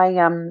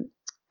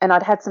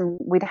and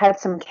we'd had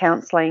some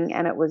counselling,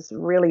 and it was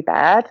really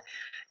bad.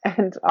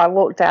 And I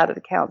walked out of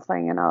the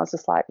counselling and I was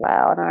just like,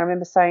 wow. And I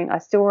remember saying, I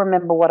still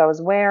remember what I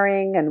was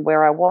wearing and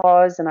where I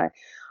was. And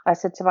I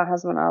said to my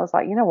husband, I was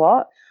like, you know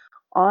what?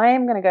 I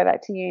am going to go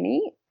back to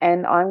uni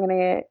and I'm going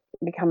to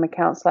become a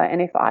counsellor.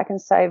 And if I can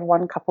save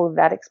one couple of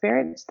that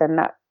experience, then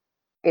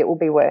it will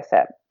be worth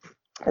it.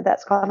 But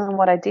that's kind of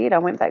what I did. I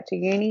went back to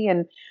uni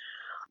and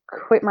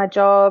quit my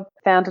job,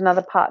 found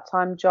another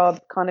part-time job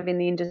kind of in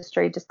the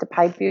industry just to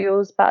pay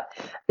bills, but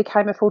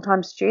became a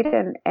full-time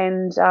student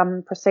and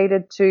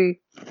proceeded to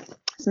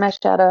smash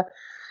out a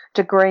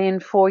degree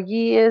in 4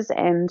 years.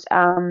 And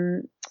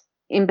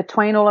in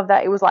between all of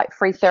that, it was like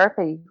free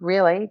therapy,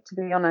 really, to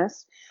be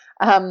honest,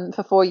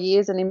 for 4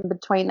 years. And in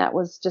between that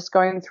was just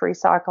going through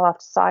cycle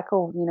after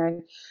cycle.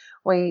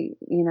 We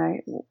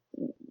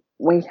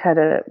had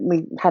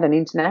an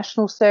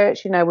international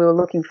search. We were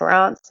looking for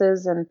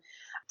answers. And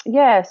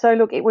yeah, so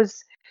look, it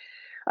was,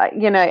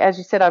 as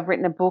you said, I've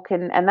written a book,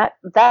 and that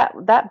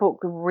book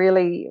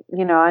really,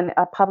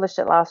 I published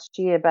it last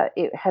year, but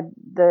it had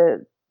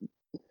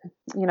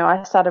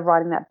I started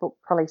writing that book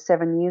probably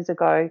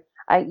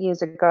 8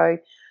 years ago,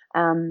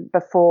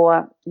 before,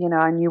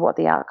 I knew what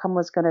the outcome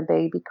was going to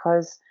be,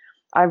 because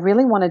I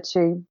really wanted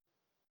to.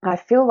 I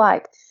feel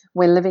like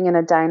we're living in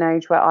a day and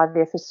age where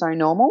IVF is so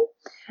normal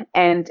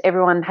and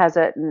everyone has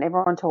it and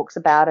everyone talks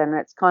about it, and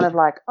it's kind of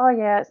like, oh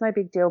yeah, it's no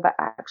big deal, but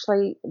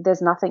actually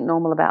there's nothing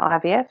normal about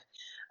IVF.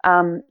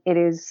 It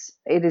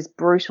is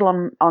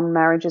brutal on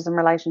marriages and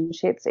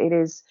relationships. It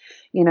is,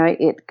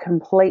 it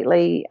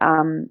completely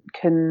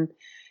can,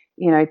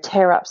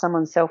 tear up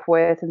someone's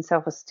self-worth and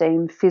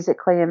self-esteem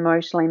physically,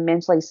 emotionally,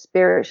 mentally,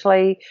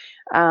 spiritually.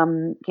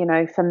 For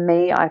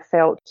me, I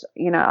felt,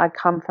 I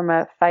come from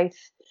a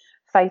faith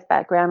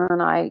background,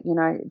 and I,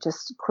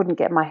 just couldn't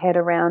get my head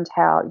around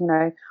how,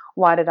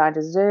 why did I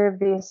deserve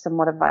this and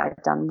what have I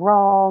done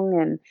wrong?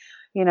 And,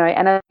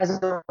 and as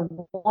a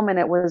woman,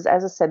 it was,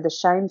 as I said, the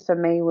shame for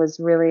me was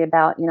really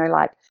about,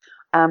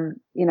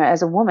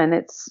 as a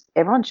woman,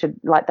 everyone should,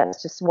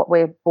 that's just what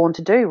we're born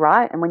to do,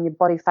 right? And when your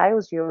body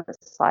fails you,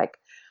 it's like,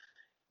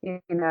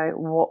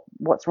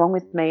 what's wrong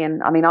with me?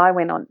 And I mean, I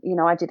went on,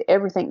 I did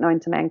everything known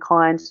to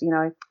mankind.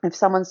 If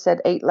someone said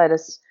eat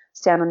lettuce,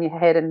 stand on your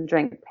head and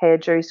drink pear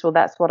juice, well,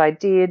 that's what I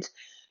did.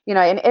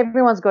 And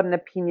everyone's got an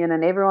opinion,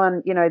 and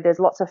everyone, there's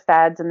lots of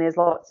fads and there's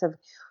lots of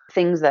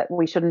things that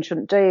we should and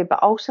shouldn't do.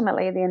 But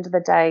ultimately, at the end of the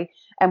day,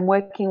 and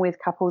working with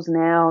couples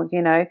now,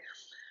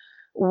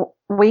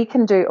 we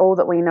can do all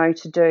that we know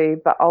to do,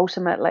 but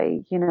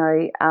ultimately,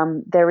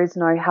 there is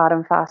no hard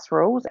and fast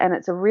rules, and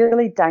it's a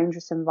really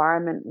dangerous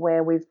environment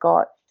where we've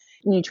got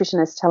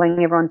nutritionists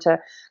telling everyone to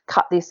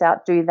cut this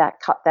out, do that,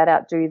 cut that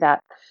out, do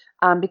that.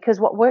 Because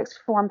what works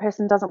for one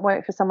person doesn't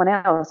work for someone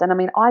else. And I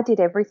mean, I did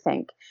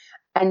everything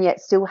and yet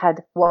still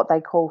had what they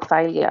call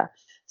failure,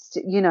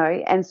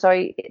 and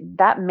so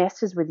that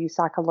messes with you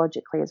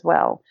psychologically as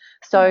well.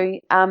 So,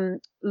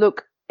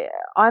 look,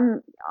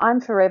 I'm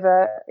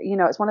forever,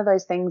 it's one of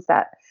those things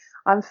that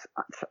I'm,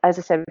 as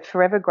I said,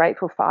 forever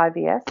grateful for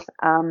IVF,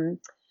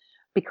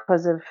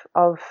 because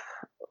of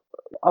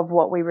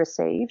what we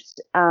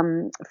received.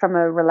 From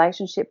a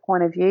relationship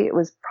point of view, it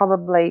was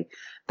probably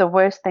the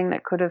worst thing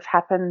that could have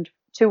happened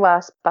to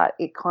us, but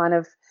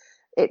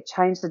it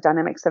changed the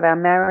dynamics of our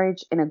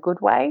marriage in a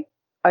good way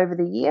over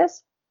the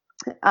years.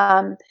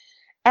 And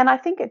I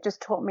think it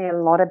just taught me a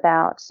lot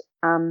about,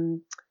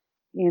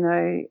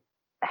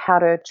 how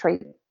to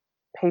treat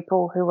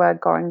people who are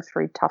going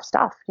through tough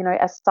stuff.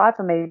 Aside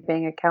from me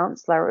being a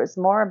counsellor, it was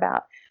more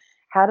about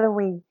how do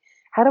we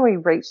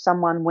reach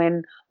someone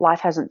when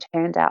life hasn't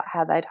turned out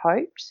how they'd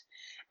hoped?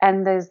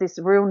 And there's this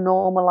real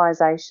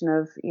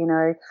normalization of,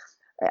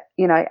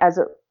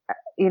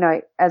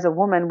 as a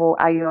woman, well,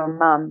 are you a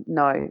mum?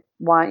 No.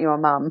 Why aren't you a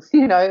mum?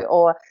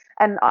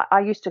 And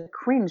I used to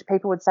cringe.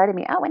 People would say to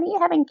me, oh, when are you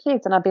having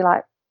kids? And I'd be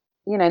like,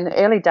 in the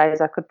early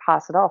days I could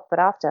pass it off, but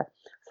after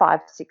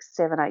 5, 6,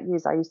 7, 8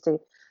 years, I used to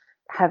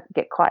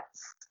get quite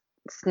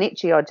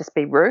snitchy or just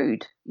be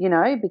rude,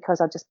 because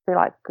I'd just be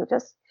like,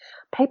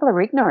 people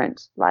are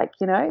ignorant,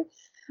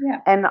 Yeah.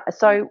 And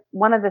so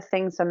one of the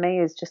things for me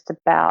is just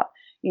about,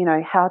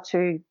 how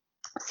to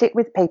sit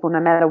with people no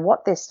matter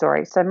what their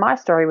story. So my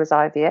story was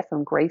IVF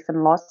and grief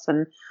and loss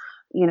and,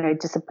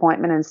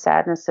 disappointment and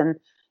sadness. And,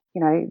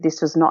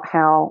 this was not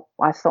how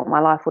I thought my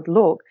life would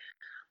look.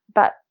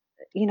 But,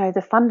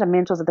 the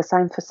fundamentals are the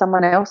same for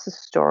someone else's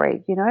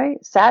story.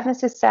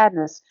 Sadness is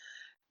sadness.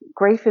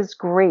 Grief is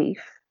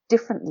grief,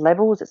 different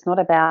levels. It's not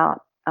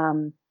about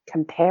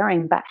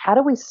comparing, but how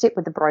do we sit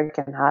with the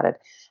brokenhearted?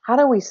 How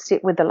do we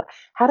sit with them?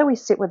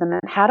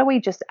 And how do we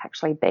just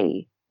actually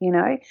be,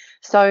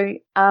 So,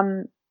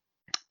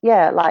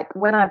 like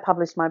when I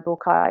published my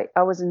book,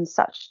 I was in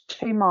such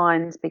two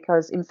minds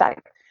because, in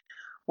fact,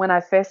 when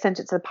I first sent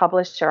it to the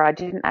publisher, I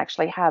didn't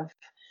actually have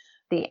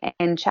the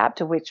end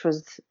chapter, which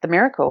was the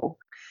miracle.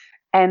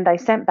 And they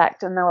sent back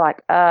and they were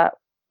like,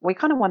 we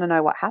kind of want to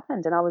know what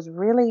happened. And I was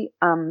really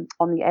on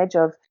the edge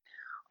of,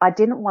 I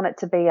didn't want it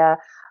to be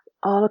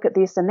oh, look at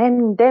this.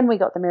 And then we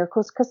got the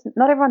miracles, because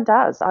not everyone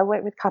does. I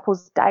work with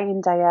couples day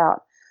in, day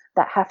out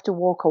that have to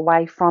walk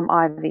away from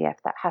IVF,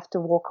 that have to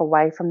walk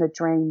away from the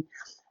dream.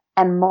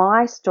 And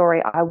my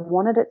story, I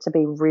wanted it to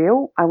be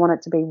real. I wanted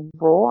it to be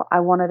raw. I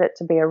wanted it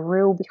to be a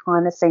real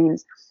behind the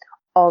scenes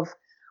of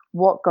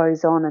what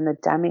goes on and the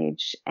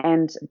damage.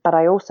 But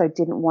I also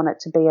didn't want it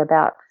to be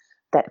about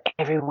that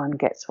everyone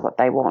gets what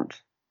they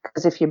want.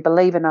 Because if you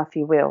believe enough,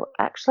 you will.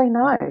 Actually,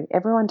 no,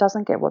 everyone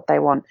doesn't get what they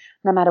want.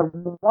 No matter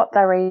what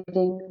they're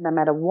eating, no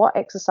matter what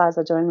exercise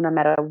they're doing, no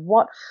matter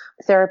what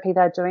therapy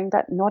they're doing,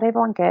 that not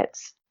everyone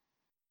gets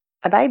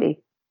a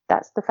baby.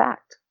 That's the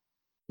fact.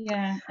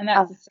 Yeah, and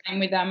that's the same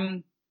with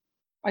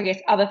I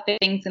guess other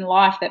things in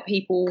life that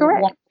people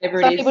correct. want,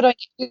 whatever Some it is. people don't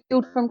get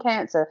healed from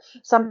cancer.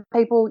 Some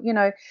people,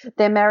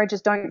 their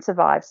marriages don't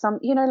survive. Some,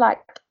 it's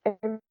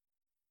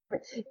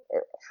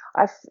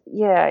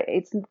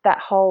that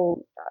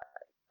whole,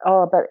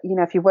 but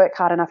if you work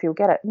hard enough, you'll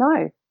get it.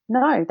 No,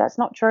 that's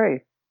not true.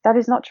 That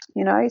is not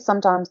true.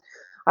 Sometimes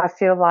I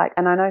feel like,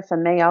 and I know for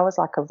me, I was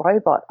like a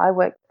robot. I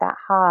worked that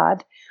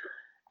hard,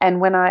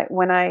 and when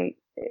I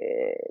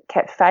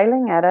kept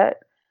failing at it,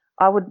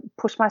 I would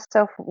push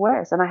myself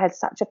worse, and I had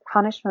such a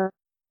punishment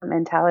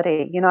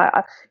mentality.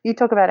 You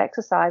talk about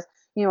exercise.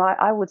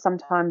 I would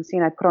sometimes,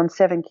 put on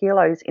 7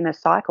 kilos in a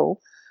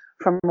cycle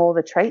from all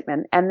the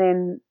treatment, and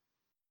then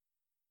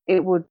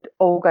it would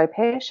all go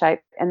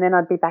pear-shaped, and then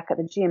I'd be back at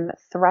the gym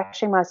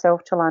thrashing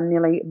myself till I'm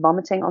nearly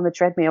vomiting on the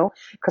treadmill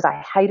because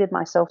I hated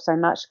myself so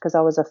much because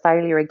I was a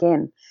failure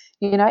again,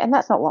 and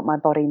that's not what my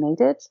body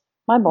needed.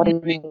 My body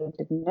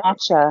needed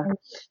nurture,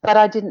 but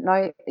I didn't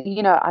know,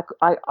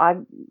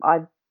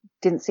 I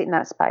didn't sit in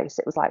that space.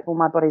 It was like, well,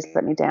 my body's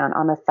let me down.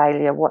 I'm a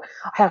failure.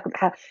 How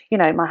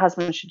my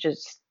husband should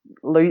just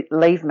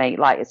leave me.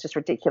 Like, it's just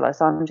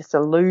ridiculous. I'm just a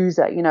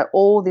loser,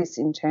 all this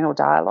internal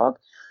dialogue.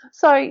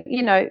 So,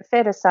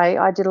 fair to say,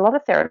 I did a lot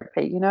of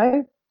therapy,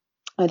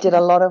 I did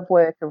a lot of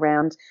work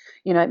around,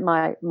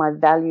 my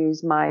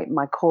values,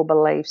 my core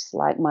beliefs,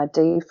 like my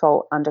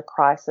default under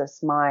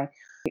crisis, my,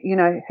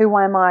 who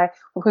am I,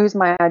 who's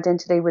my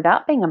identity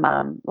without being a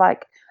mum,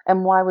 like,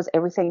 and why was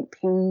everything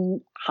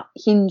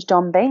hinged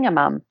on being a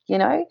mum,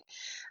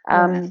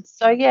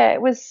 So yeah,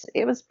 it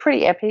was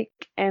pretty epic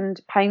and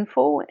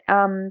painful.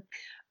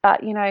 But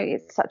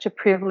it's such a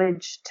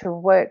privilege to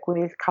work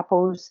with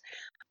couples,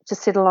 to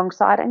sit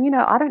alongside, and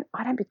I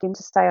don't begin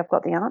to say I've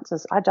got the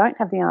answers. I don't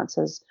have the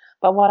answers,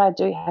 but what I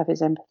do have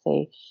is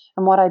empathy,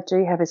 and what I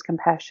do have is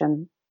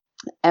compassion,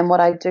 and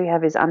what I do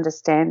have is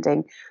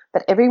understanding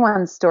that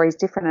everyone's story is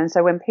different. And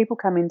so when people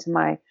come into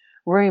my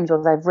rooms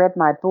or they've read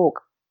my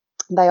book,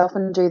 they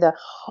often do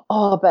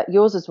but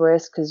yours is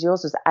worse because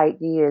yours was 8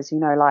 years,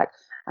 and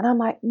I'm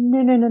like,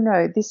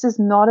 no, this is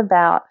not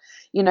about,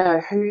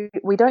 who,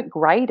 we don't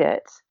grade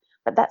it.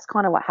 But that's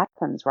kind of what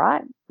happens,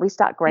 right? We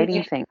start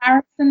grading things.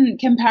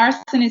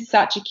 Comparison is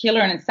such a killer,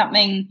 and it's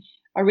something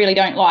I really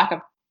don't like.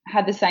 I've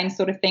had the same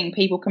sort of thing,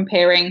 people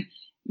comparing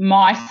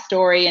my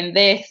story and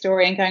their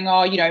story and going,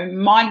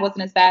 mine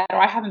wasn't as bad, or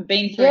I haven't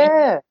been through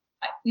it.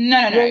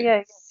 No.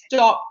 Yeah.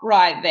 Stop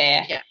right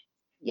there. Yeah.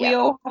 We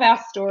all have our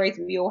stories,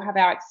 we all have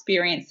our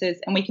experiences,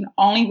 and we can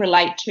only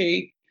relate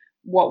to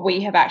what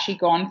we have actually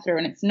gone through,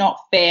 and it's not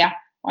fair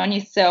on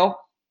yourself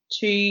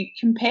to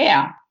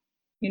compare.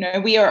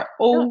 We are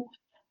all,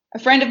 a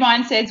friend of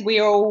mine says, we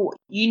are all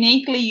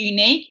uniquely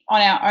unique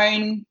on our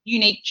own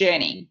unique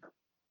journey.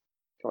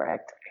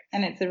 Correct.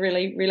 And it's a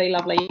really, really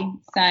lovely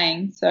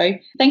saying. So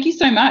thank you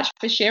so much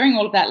for sharing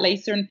all of that,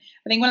 Lisa. And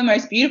I think one of the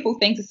most beautiful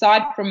things,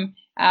 aside from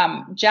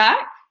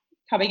Jack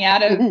coming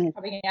out of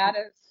that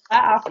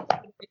after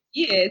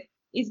years,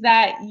 is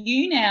that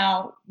you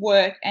now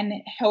work and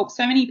help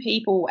so many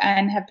people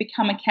and have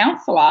become a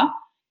counsellor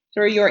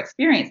through your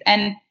experience,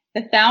 and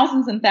the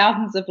thousands and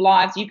thousands of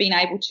lives you've been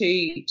able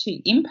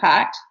to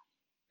impact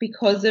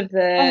because of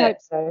the. I hope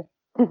so.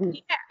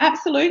 Yeah,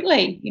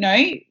 absolutely.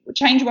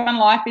 Change one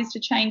life is to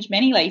change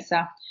many,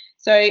 Lisa.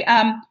 So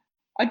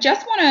I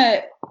just want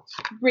to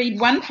read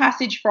one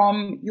passage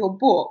from your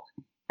book.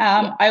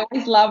 I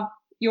always love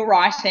your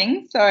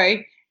writing. So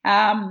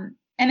and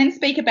then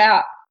speak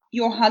about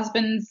your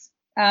husband's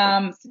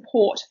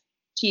support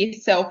to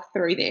yourself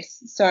through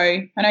this. So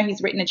I know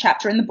he's written a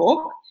chapter in the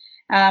book.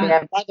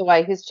 Yeah, by the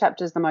way, his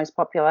chapter is the most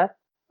popular.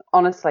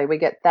 Honestly, we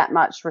get that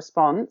much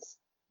response.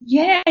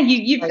 Yeah,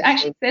 you've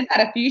actually said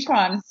that a few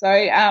times. So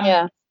yeah.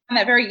 I find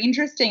that very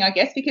interesting, I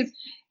guess, because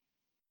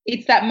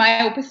it's that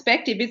male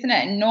perspective, isn't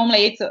it? And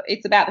normally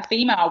it's about the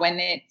female when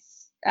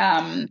it's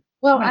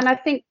well, and I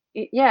think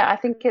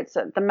it's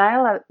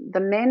the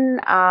men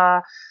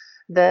are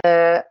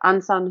the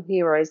unsung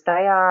heroes.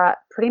 They are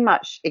pretty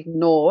much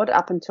ignored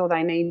up until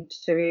they need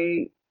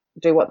to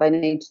do what they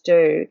need to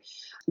do.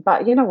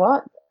 But you know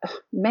what?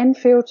 Men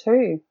feel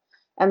too.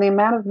 And the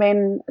amount of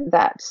men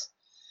that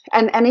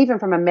and even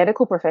from a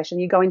medical profession,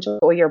 you go into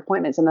all your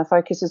appointments and the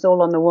focus is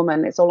all on the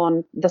woman. It's all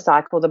on the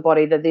cycle, the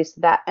body, the this,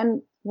 that,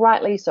 and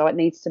rightly so. It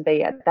needs to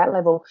be at that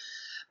level.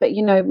 But,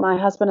 you know, my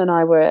husband and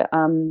I were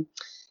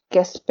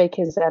guest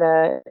speakers at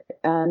a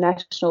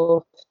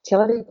national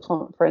fertility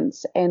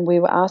conference, and we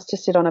were asked to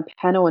sit on a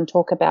panel and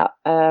talk about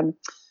a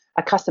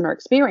customer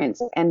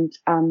experience. And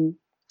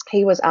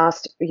he was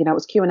asked, you know, it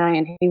was Q&A,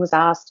 and he was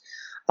asked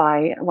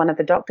by one of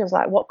the doctors,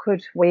 like, what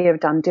could we have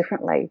done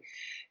differently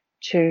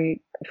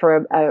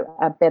for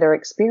a better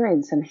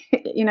experience? And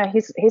you know,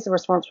 his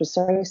response was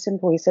so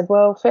simple. He said,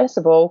 well, first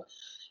of all,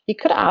 you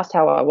could have asked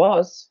how I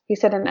was. He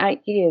said, in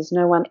 8 years,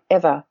 no one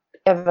ever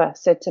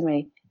said to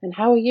me, and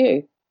how are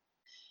you?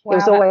 Wow, it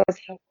was always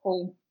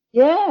helpful.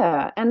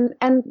 Yeah, and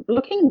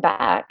looking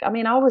back, I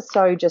mean, I was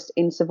so just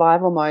in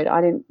survival mode.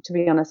 To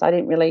be honest, I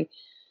didn't really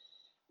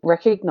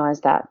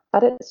recognize that,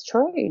 but it's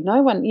true.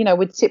 No one, you know,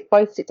 would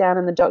both sit down,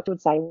 and the doctor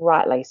would say,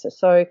 right, Lisa,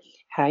 so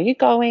how are you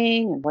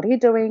going and what are you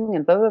doing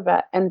and blah, blah,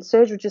 blah. And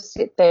Serge would just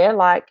sit there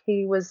like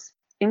he was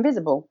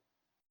invisible.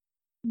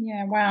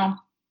 Yeah, wow.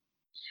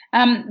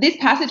 This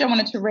passage I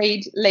wanted to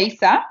read,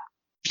 Lisa,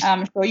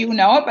 I'm sure you'll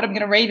know it, but I'm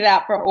going to read it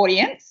out for our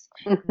audience.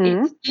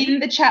 Mm-hmm. It's in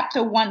the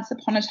chapter Once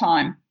Upon a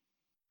Time.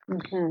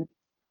 Mm-hmm.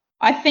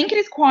 I think it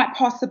is quite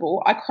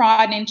possible I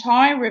cried an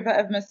entire river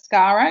of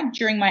mascara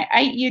during my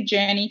 8-year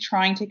journey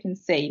trying to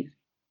conceive.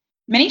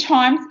 Many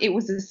times it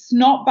was a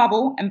snot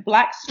bubble and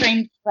black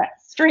streamed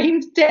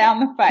down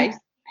the face,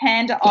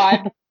 panda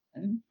eye.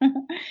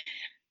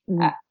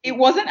 It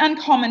wasn't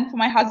uncommon for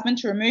my husband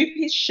to remove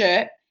his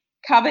shirt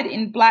covered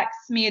in black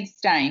smeared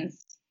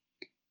stains.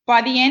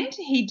 By the end,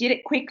 he did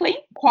it quickly,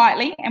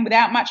 quietly, and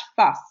without much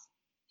fuss.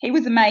 He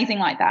was amazing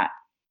like that.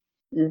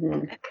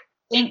 Mm-hmm. I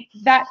think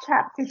that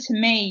chapter to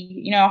me,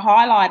 you know,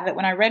 highlighted it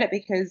when I read it,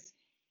 because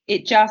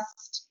it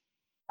just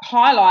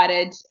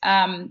highlighted,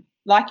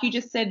 like you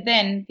just said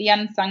then, the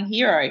unsung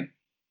hero.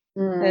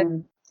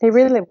 He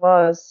really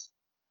was.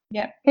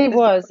 Yeah. He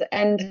was.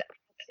 And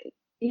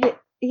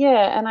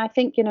yeah, and I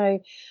think, you know,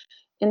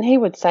 and he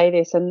would say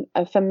this, and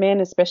for men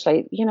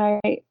especially, you know,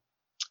 they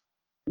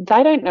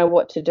don't know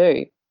what to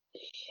do.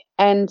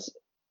 And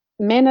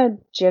men are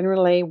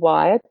generally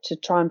wired to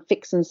try and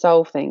fix and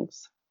solve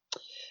things.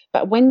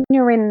 But when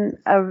you're in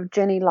a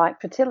journey like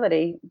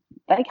fertility,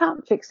 they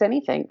can't fix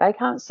anything. They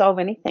can't solve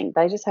anything.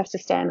 They just have to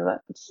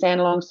stand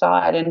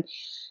alongside. And,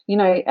 you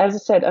know, as I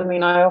said, I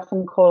mean, I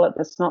often call it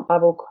the snot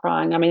bubble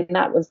crying. I mean,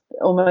 that was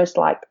almost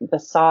like the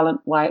silent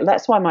way.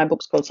 That's why my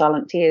book's called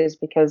Silent Tears,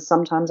 because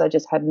sometimes I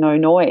just had no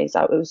noise.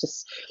 It was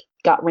just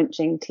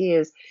gut-wrenching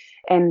tears.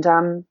 And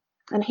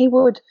he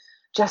would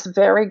just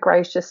very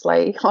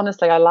graciously,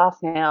 honestly, I laugh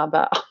now,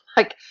 but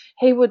like,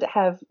 he would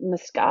have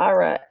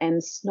mascara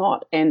and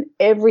snot and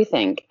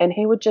everything, and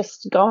he would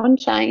just go and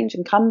change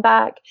and come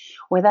back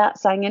without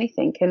saying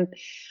anything. And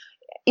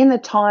in the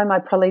time, I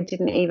probably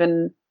didn't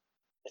even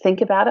think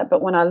about it,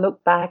 but when I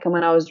look back and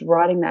when I was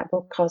writing that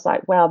book, I was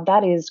like, wow,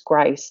 that is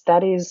grace.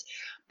 That is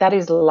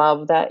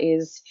love. That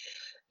is,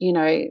 you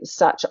know,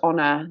 such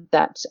honor.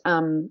 That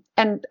and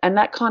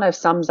that kind of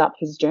sums up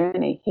his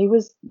journey. He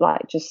was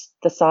like just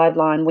the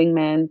sideline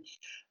wingman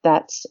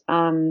that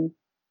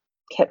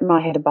kept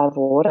my head above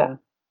water.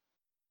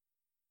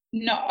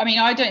 No, I mean,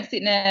 I don't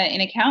sit in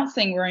a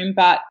counselling room,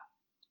 but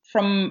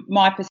from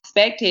my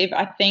perspective,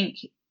 I think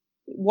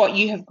what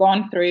you have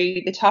gone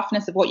through, the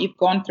toughness of what you've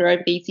gone through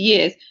over these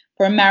years,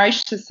 for a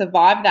marriage to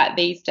survive that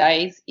these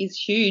days is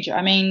huge.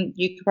 I mean,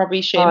 you could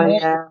probably share more.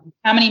 Yeah.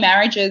 How many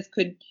marriages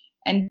could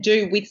and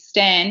do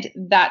withstand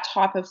that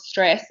type of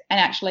stress and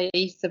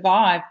actually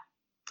survive?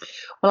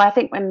 Well, I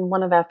think when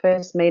one of our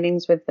first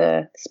meetings with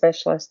the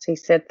specialist, he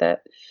said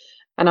that,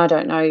 and I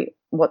don't know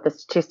what the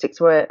statistics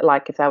were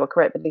like, if they were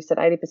correct, but he said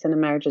 80% of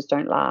marriages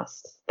don't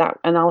last.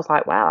 And I was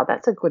like, wow,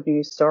 that's a good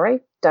news story,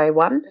 day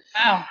one.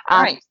 Wow,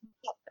 great.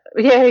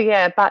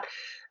 Yeah, but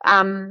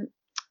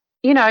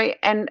you know,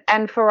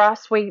 and for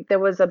us, there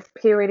was a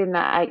period in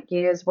that 8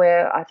 years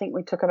where I think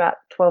we took about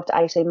 12 to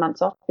 18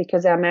 months off,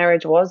 because our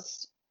marriage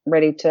was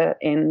ready to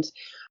end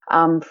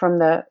from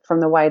the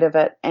weight of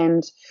it,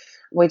 and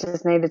we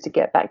just needed to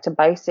get back to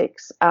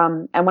basics.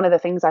 And one of the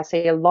things I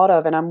see a lot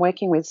of, and I'm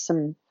working with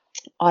some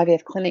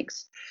IVF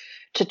clinics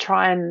to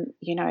try and,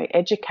 you know,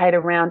 educate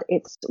around,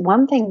 it's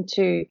one thing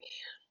to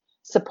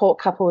support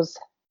couples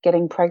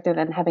getting pregnant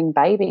and having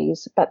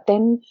babies, but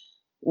then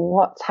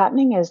what's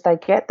happening is they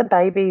get the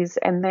babies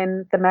and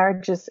then the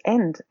marriages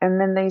end. And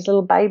then these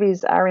little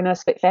babies are in a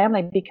split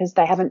family because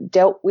they haven't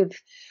dealt with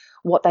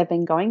what they've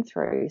been going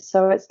through.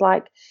 So it's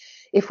like,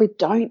 if we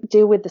don't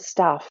deal with the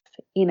stuff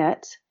in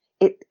it,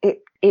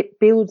 it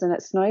builds and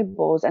it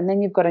snowballs, and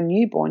then you've got a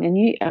newborn,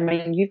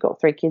 and you've got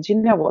 3 kids. You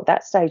know what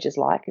that stage is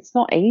like. It's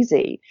not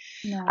easy.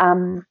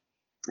 No.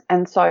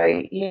 And so,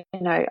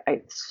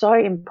 it's so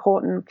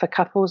important for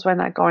couples when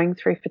they're going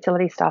through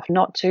fertility stuff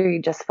not to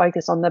just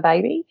focus on the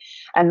baby,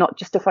 and not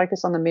just to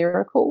focus on the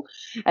miracle,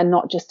 and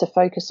not just to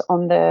focus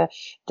on the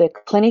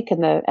clinic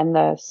and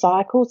the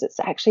cycles. It's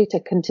actually to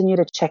continue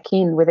to check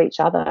in with each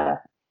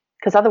other,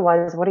 because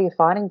otherwise, what are you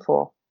fighting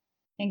for?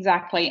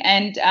 Exactly.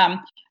 And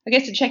I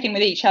guess to check in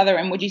with each other,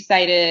 and would you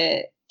say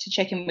to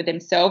check in with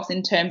themselves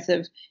in terms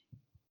of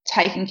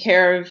taking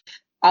care of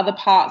other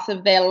parts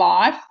of their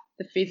life,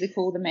 the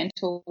physical, the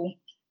mental,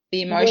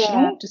 the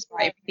emotional,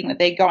 despite everything that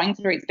they're going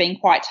through? It's been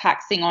quite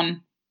taxing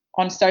on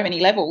so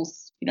many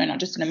levels, not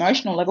just an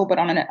emotional level, but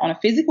on a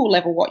physical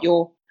level, what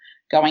you're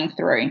going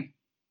through.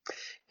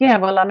 Yeah,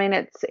 well, I mean,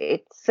 it's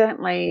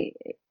certainly,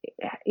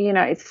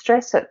 it's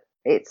stress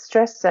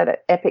at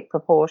epic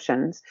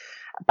proportions.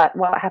 But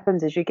what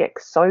happens is you get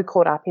so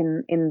caught up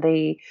in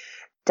the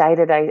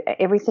day-to-day,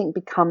 everything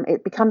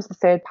becomes the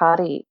third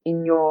party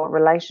in your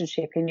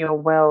relationship, in your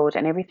world,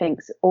 and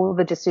all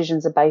the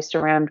decisions are based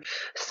around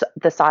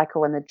the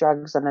cycle and the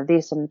drugs and the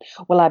this, and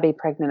will I be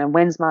pregnant, and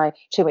when's my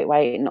 2-week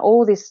wait, and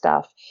all this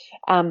stuff.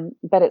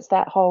 But it's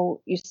that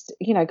whole,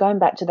 going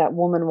back to that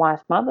woman,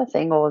 wife, mother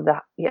thing, or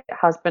the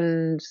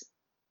husband,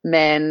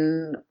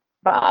 man,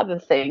 father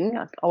thing.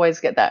 I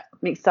always get that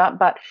mixed up.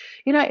 But,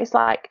 it's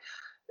like,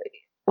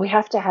 we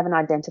have to have an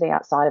identity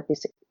outside of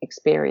this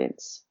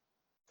experience.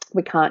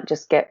 We can't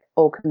just get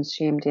all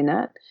consumed in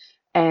it,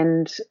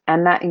 and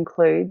that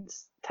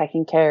includes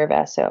taking care of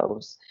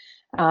ourselves.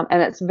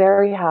 And it's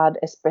very hard,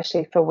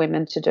 especially for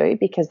women, to do,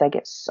 because they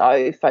get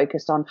so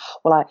focused on,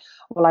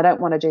 I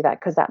don't want to do that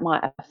because that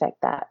might affect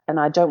that, and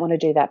I don't want to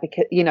do that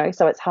because,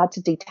 so it's hard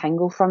to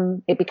detangle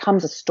from. It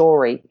becomes a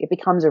story. It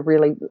becomes a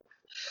really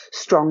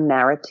strong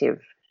narrative,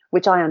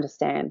 which I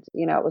understand.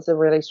 It was a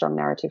really strong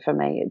narrative for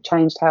me. It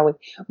changed how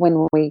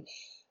when we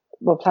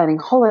were planning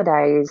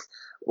holidays,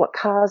 what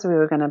cars we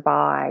were going to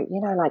buy,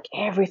 like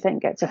everything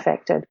gets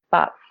affected.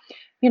 But,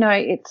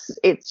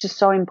 it's just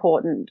so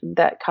important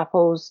that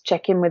couples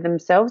check in with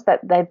themselves, that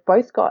they've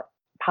both got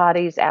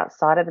parties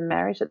outside of the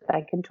marriage that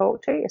they can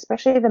talk to,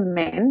 especially the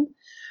men,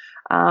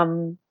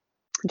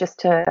 just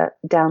to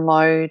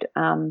download,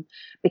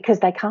 because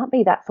they can't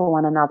be that for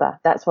one another.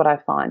 That's what I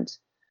find.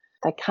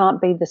 They can't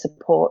be the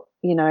support,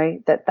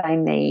 that they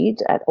need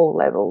at all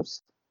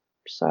levels.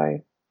 So,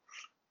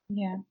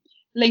 yeah.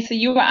 Lisa,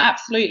 you are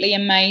absolutely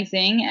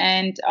amazing,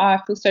 and I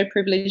feel so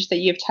privileged that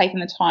you've taken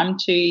the time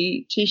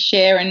to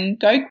share and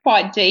go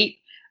quite deep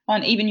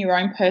on even your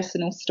own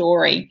personal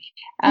story.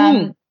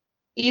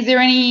 Is there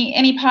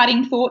any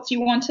parting thoughts you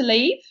want to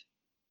leave?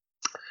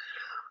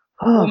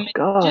 Oh,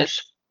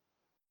 gosh.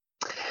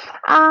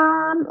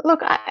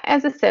 Look,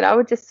 as I said, I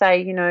would just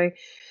say,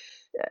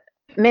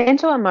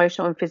 mental,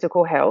 emotional, and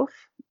physical health,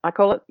 I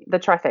call it the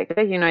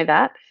trifecta,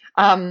 that,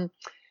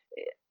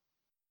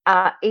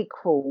 are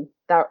equal.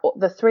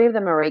 The 3 of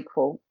them are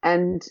equal.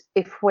 And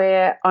if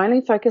we're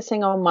only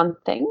focusing on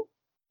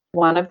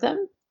one of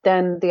them,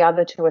 then the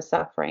other 2 are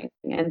suffering.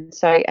 And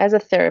so as a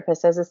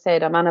therapist, as I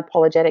said, I'm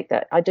unapologetic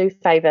that I do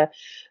favour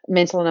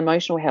mental and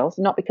emotional health,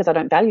 not because I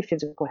don't value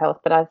physical health,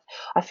 but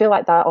I feel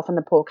like they're often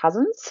the poor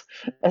cousins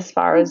as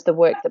far as the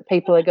work that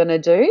people are going to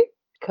do,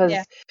 because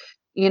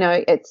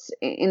it's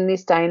in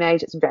this day and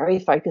age, it's very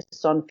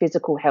focused on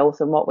physical health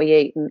and what we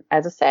eat. And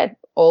as I said,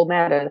 all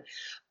matter.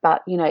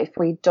 But, if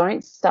we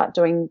don't start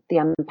doing the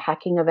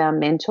unpacking of our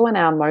mental and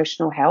our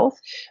emotional health,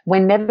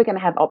 we're never going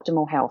to have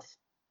optimal health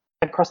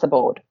across the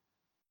board.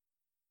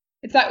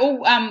 It's like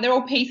they're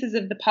all pieces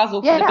of the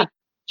puzzle for the big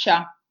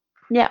picture.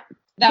 Yeah.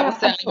 That was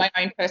certainly my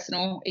own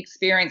personal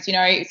experience.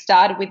 It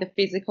started with the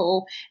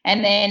physical,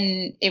 and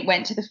then it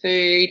went to the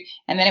food,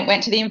 and then it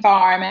went to the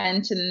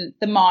environment and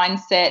the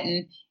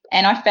mindset.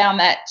 And I found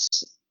that,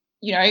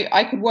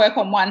 I could work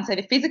on one, say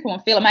the physical,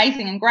 and feel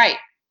amazing and great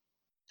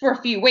for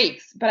a few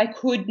weeks, but I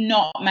could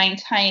not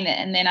maintain it.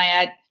 And then I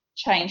had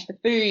changed the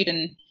food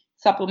and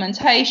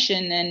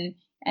supplementation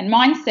and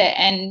mindset,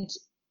 and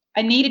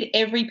I needed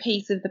every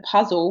piece of the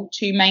puzzle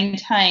to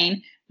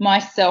maintain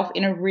myself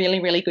in a really,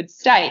 really good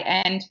state.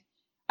 And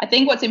I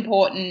think what's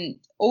important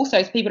also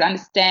is people to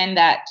understand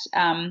that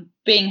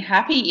being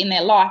happy in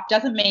their life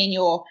doesn't mean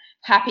you're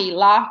happy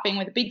laughing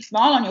with a big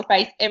smile on your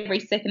face every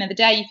second of the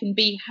day. You can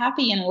be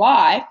happy in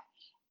life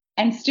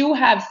and still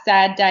have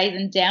sad days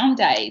and down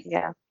days.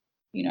 Yeah.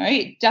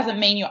 It doesn't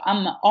mean you're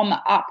on the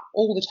up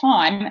all the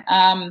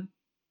time,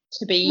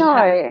 to be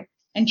happy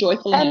and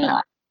joyful in your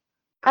life.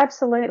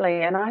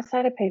 Absolutely. And I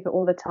say to people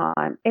all the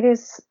time, it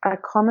is a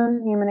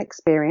common human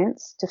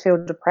experience to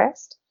feel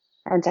depressed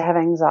and to have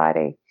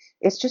anxiety.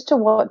 It's just to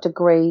what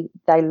degree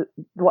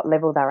what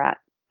level they're at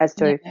as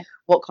to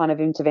what kind of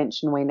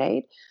intervention we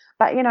need.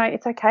 But,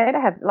 it's okay to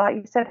have, like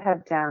you said,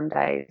 have down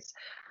days.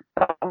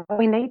 But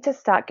we need to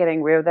start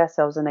getting real with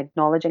ourselves and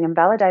acknowledging and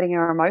validating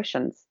our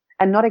emotions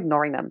and not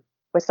ignoring them.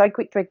 We're so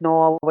quick to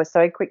ignore. We're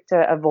so quick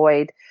to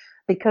avoid,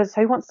 because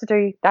who wants to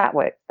do that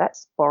work?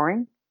 That's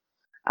boring.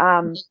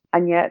 And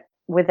yet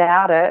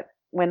without it,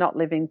 we're not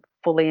living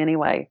fully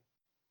anyway.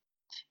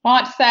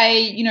 Might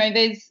say,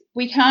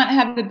 we can't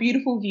have the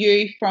beautiful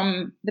view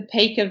from the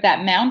peak of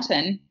that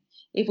mountain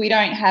if we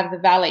don't have the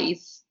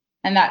valleys.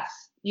 And that's,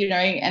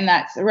 and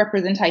that's a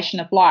representation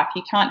of life.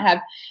 You can't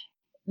have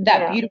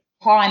that beautiful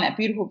high and that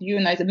beautiful view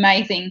and those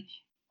amazing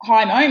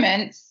high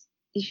moments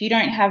if you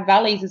don't have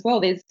valleys as well.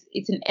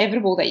 It's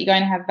inevitable that you're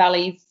going to have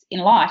valleys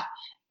in life,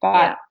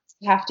 but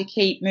you have to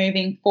keep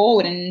moving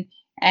forward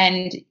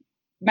and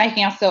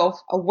making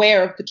ourselves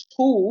aware of the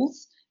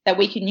tools that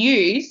we can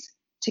use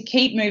to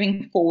keep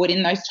moving forward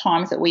in those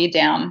times that we are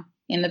down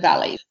in the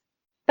valleys.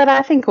 But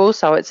I think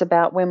also it's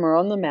about when we're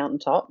on the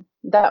mountaintop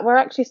that we're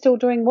actually still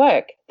doing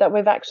work, that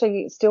we've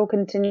actually still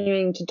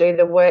continuing to do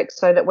the work,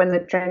 so that when the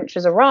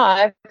trenches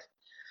arrive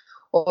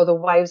or the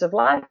waves of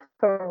life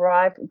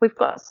arrive, we've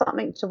got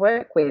something to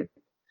work with.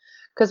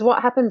 Because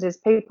what happens is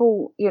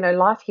people,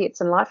 life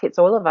hits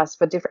all of us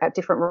at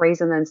different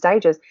reasons and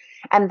stages.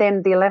 And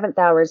then the 11th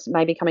hour is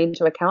maybe coming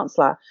to a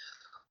counsellor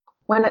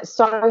when it's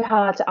so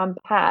hard to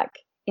unpack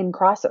in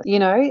crisis,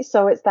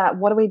 So it's that,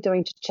 what are we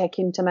doing to check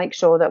in to make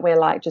sure that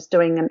we're just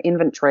doing an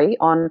inventory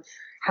on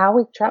how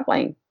we're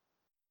travelling?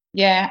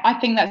 Yeah, I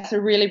think that's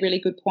a really, really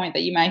good point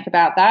that you make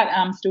about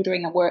that. Still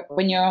doing the work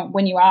when you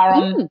are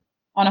on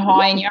a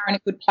high and you're in a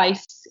good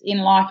place in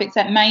life. It's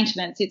that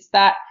maintenance. It's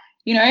that,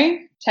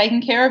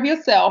 taking care of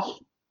yourself.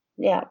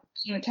 Yeah.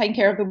 Taking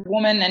care of the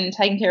woman and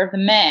taking care of the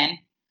man.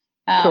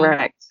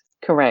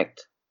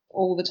 Correct.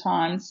 All the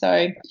time.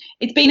 So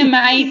it's been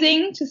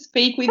amazing to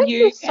speak with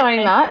you. Thank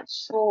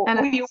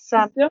you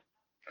so much.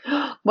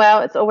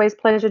 Well, it's always a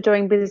pleasure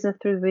doing business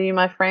with you,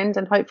 my friend,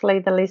 and hopefully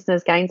the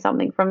listeners gain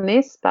something from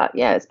this. But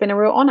yeah, it's been a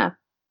real honour.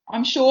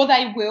 I'm sure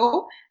they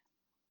will.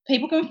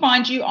 People can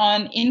find you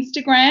on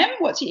Instagram.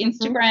 What's your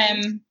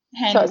Instagram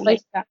handle? So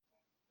it's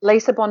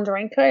Lisa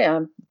Bondarenko.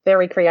 I'm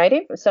very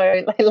creative.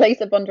 So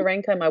Lisa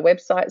Bondarenko, my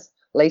website's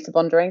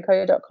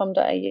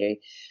lisabondarenko.com.au.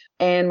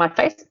 And my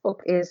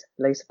Facebook is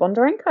Lisa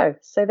Bondarenko.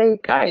 So there you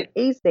go.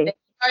 Easy.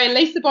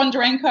 Lisa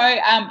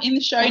Bondarenko. In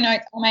the show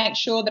notes, I'll make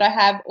sure that I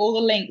have all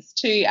the links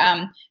to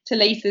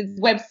Lisa's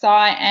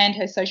website and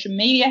her social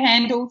media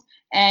handles,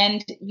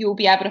 and you'll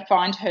be able to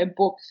find her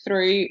book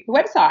through the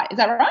website. Is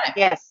that right?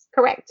 Yes,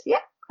 correct. Yeah,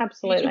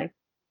 absolutely.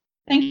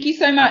 Thank you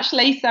so much,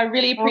 Lisa. I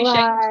really appreciate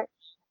it.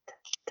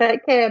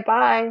 Take care.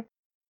 Bye.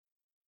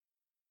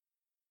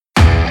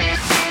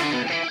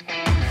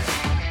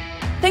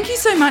 Thank you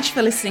so much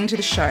for listening to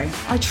the show.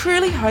 I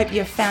truly hope you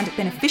have found it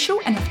beneficial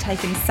and have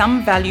taken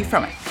some value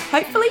from it.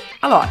 Hopefully,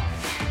 a lot.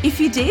 If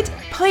you did,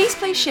 please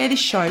share this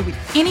show with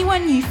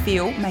anyone you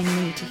feel may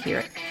need to hear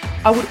it.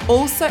 I would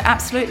also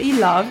absolutely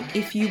love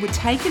if you would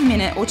take a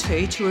minute or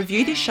two to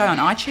review this show on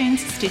iTunes,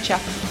 Stitcher,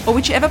 or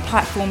whichever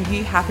platform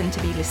you happen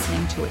to be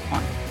listening to it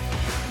on.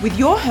 With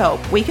your help,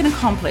 we can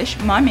accomplish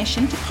my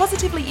mission to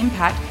positively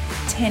impact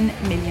 10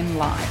 million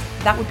lives.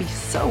 That would be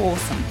so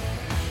awesome.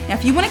 Now,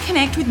 if you want to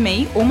connect with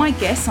me or my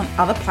guests on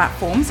other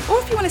platforms, or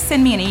if you want to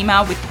send me an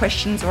email with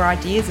questions or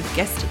ideas of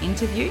guests to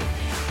interview,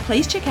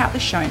 please check out the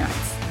show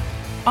notes.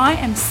 I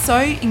am so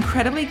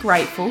incredibly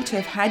grateful to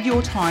have had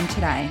your time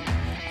today,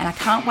 and I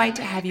can't wait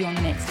to have you on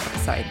the next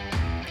episode.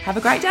 Have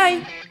a great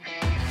day.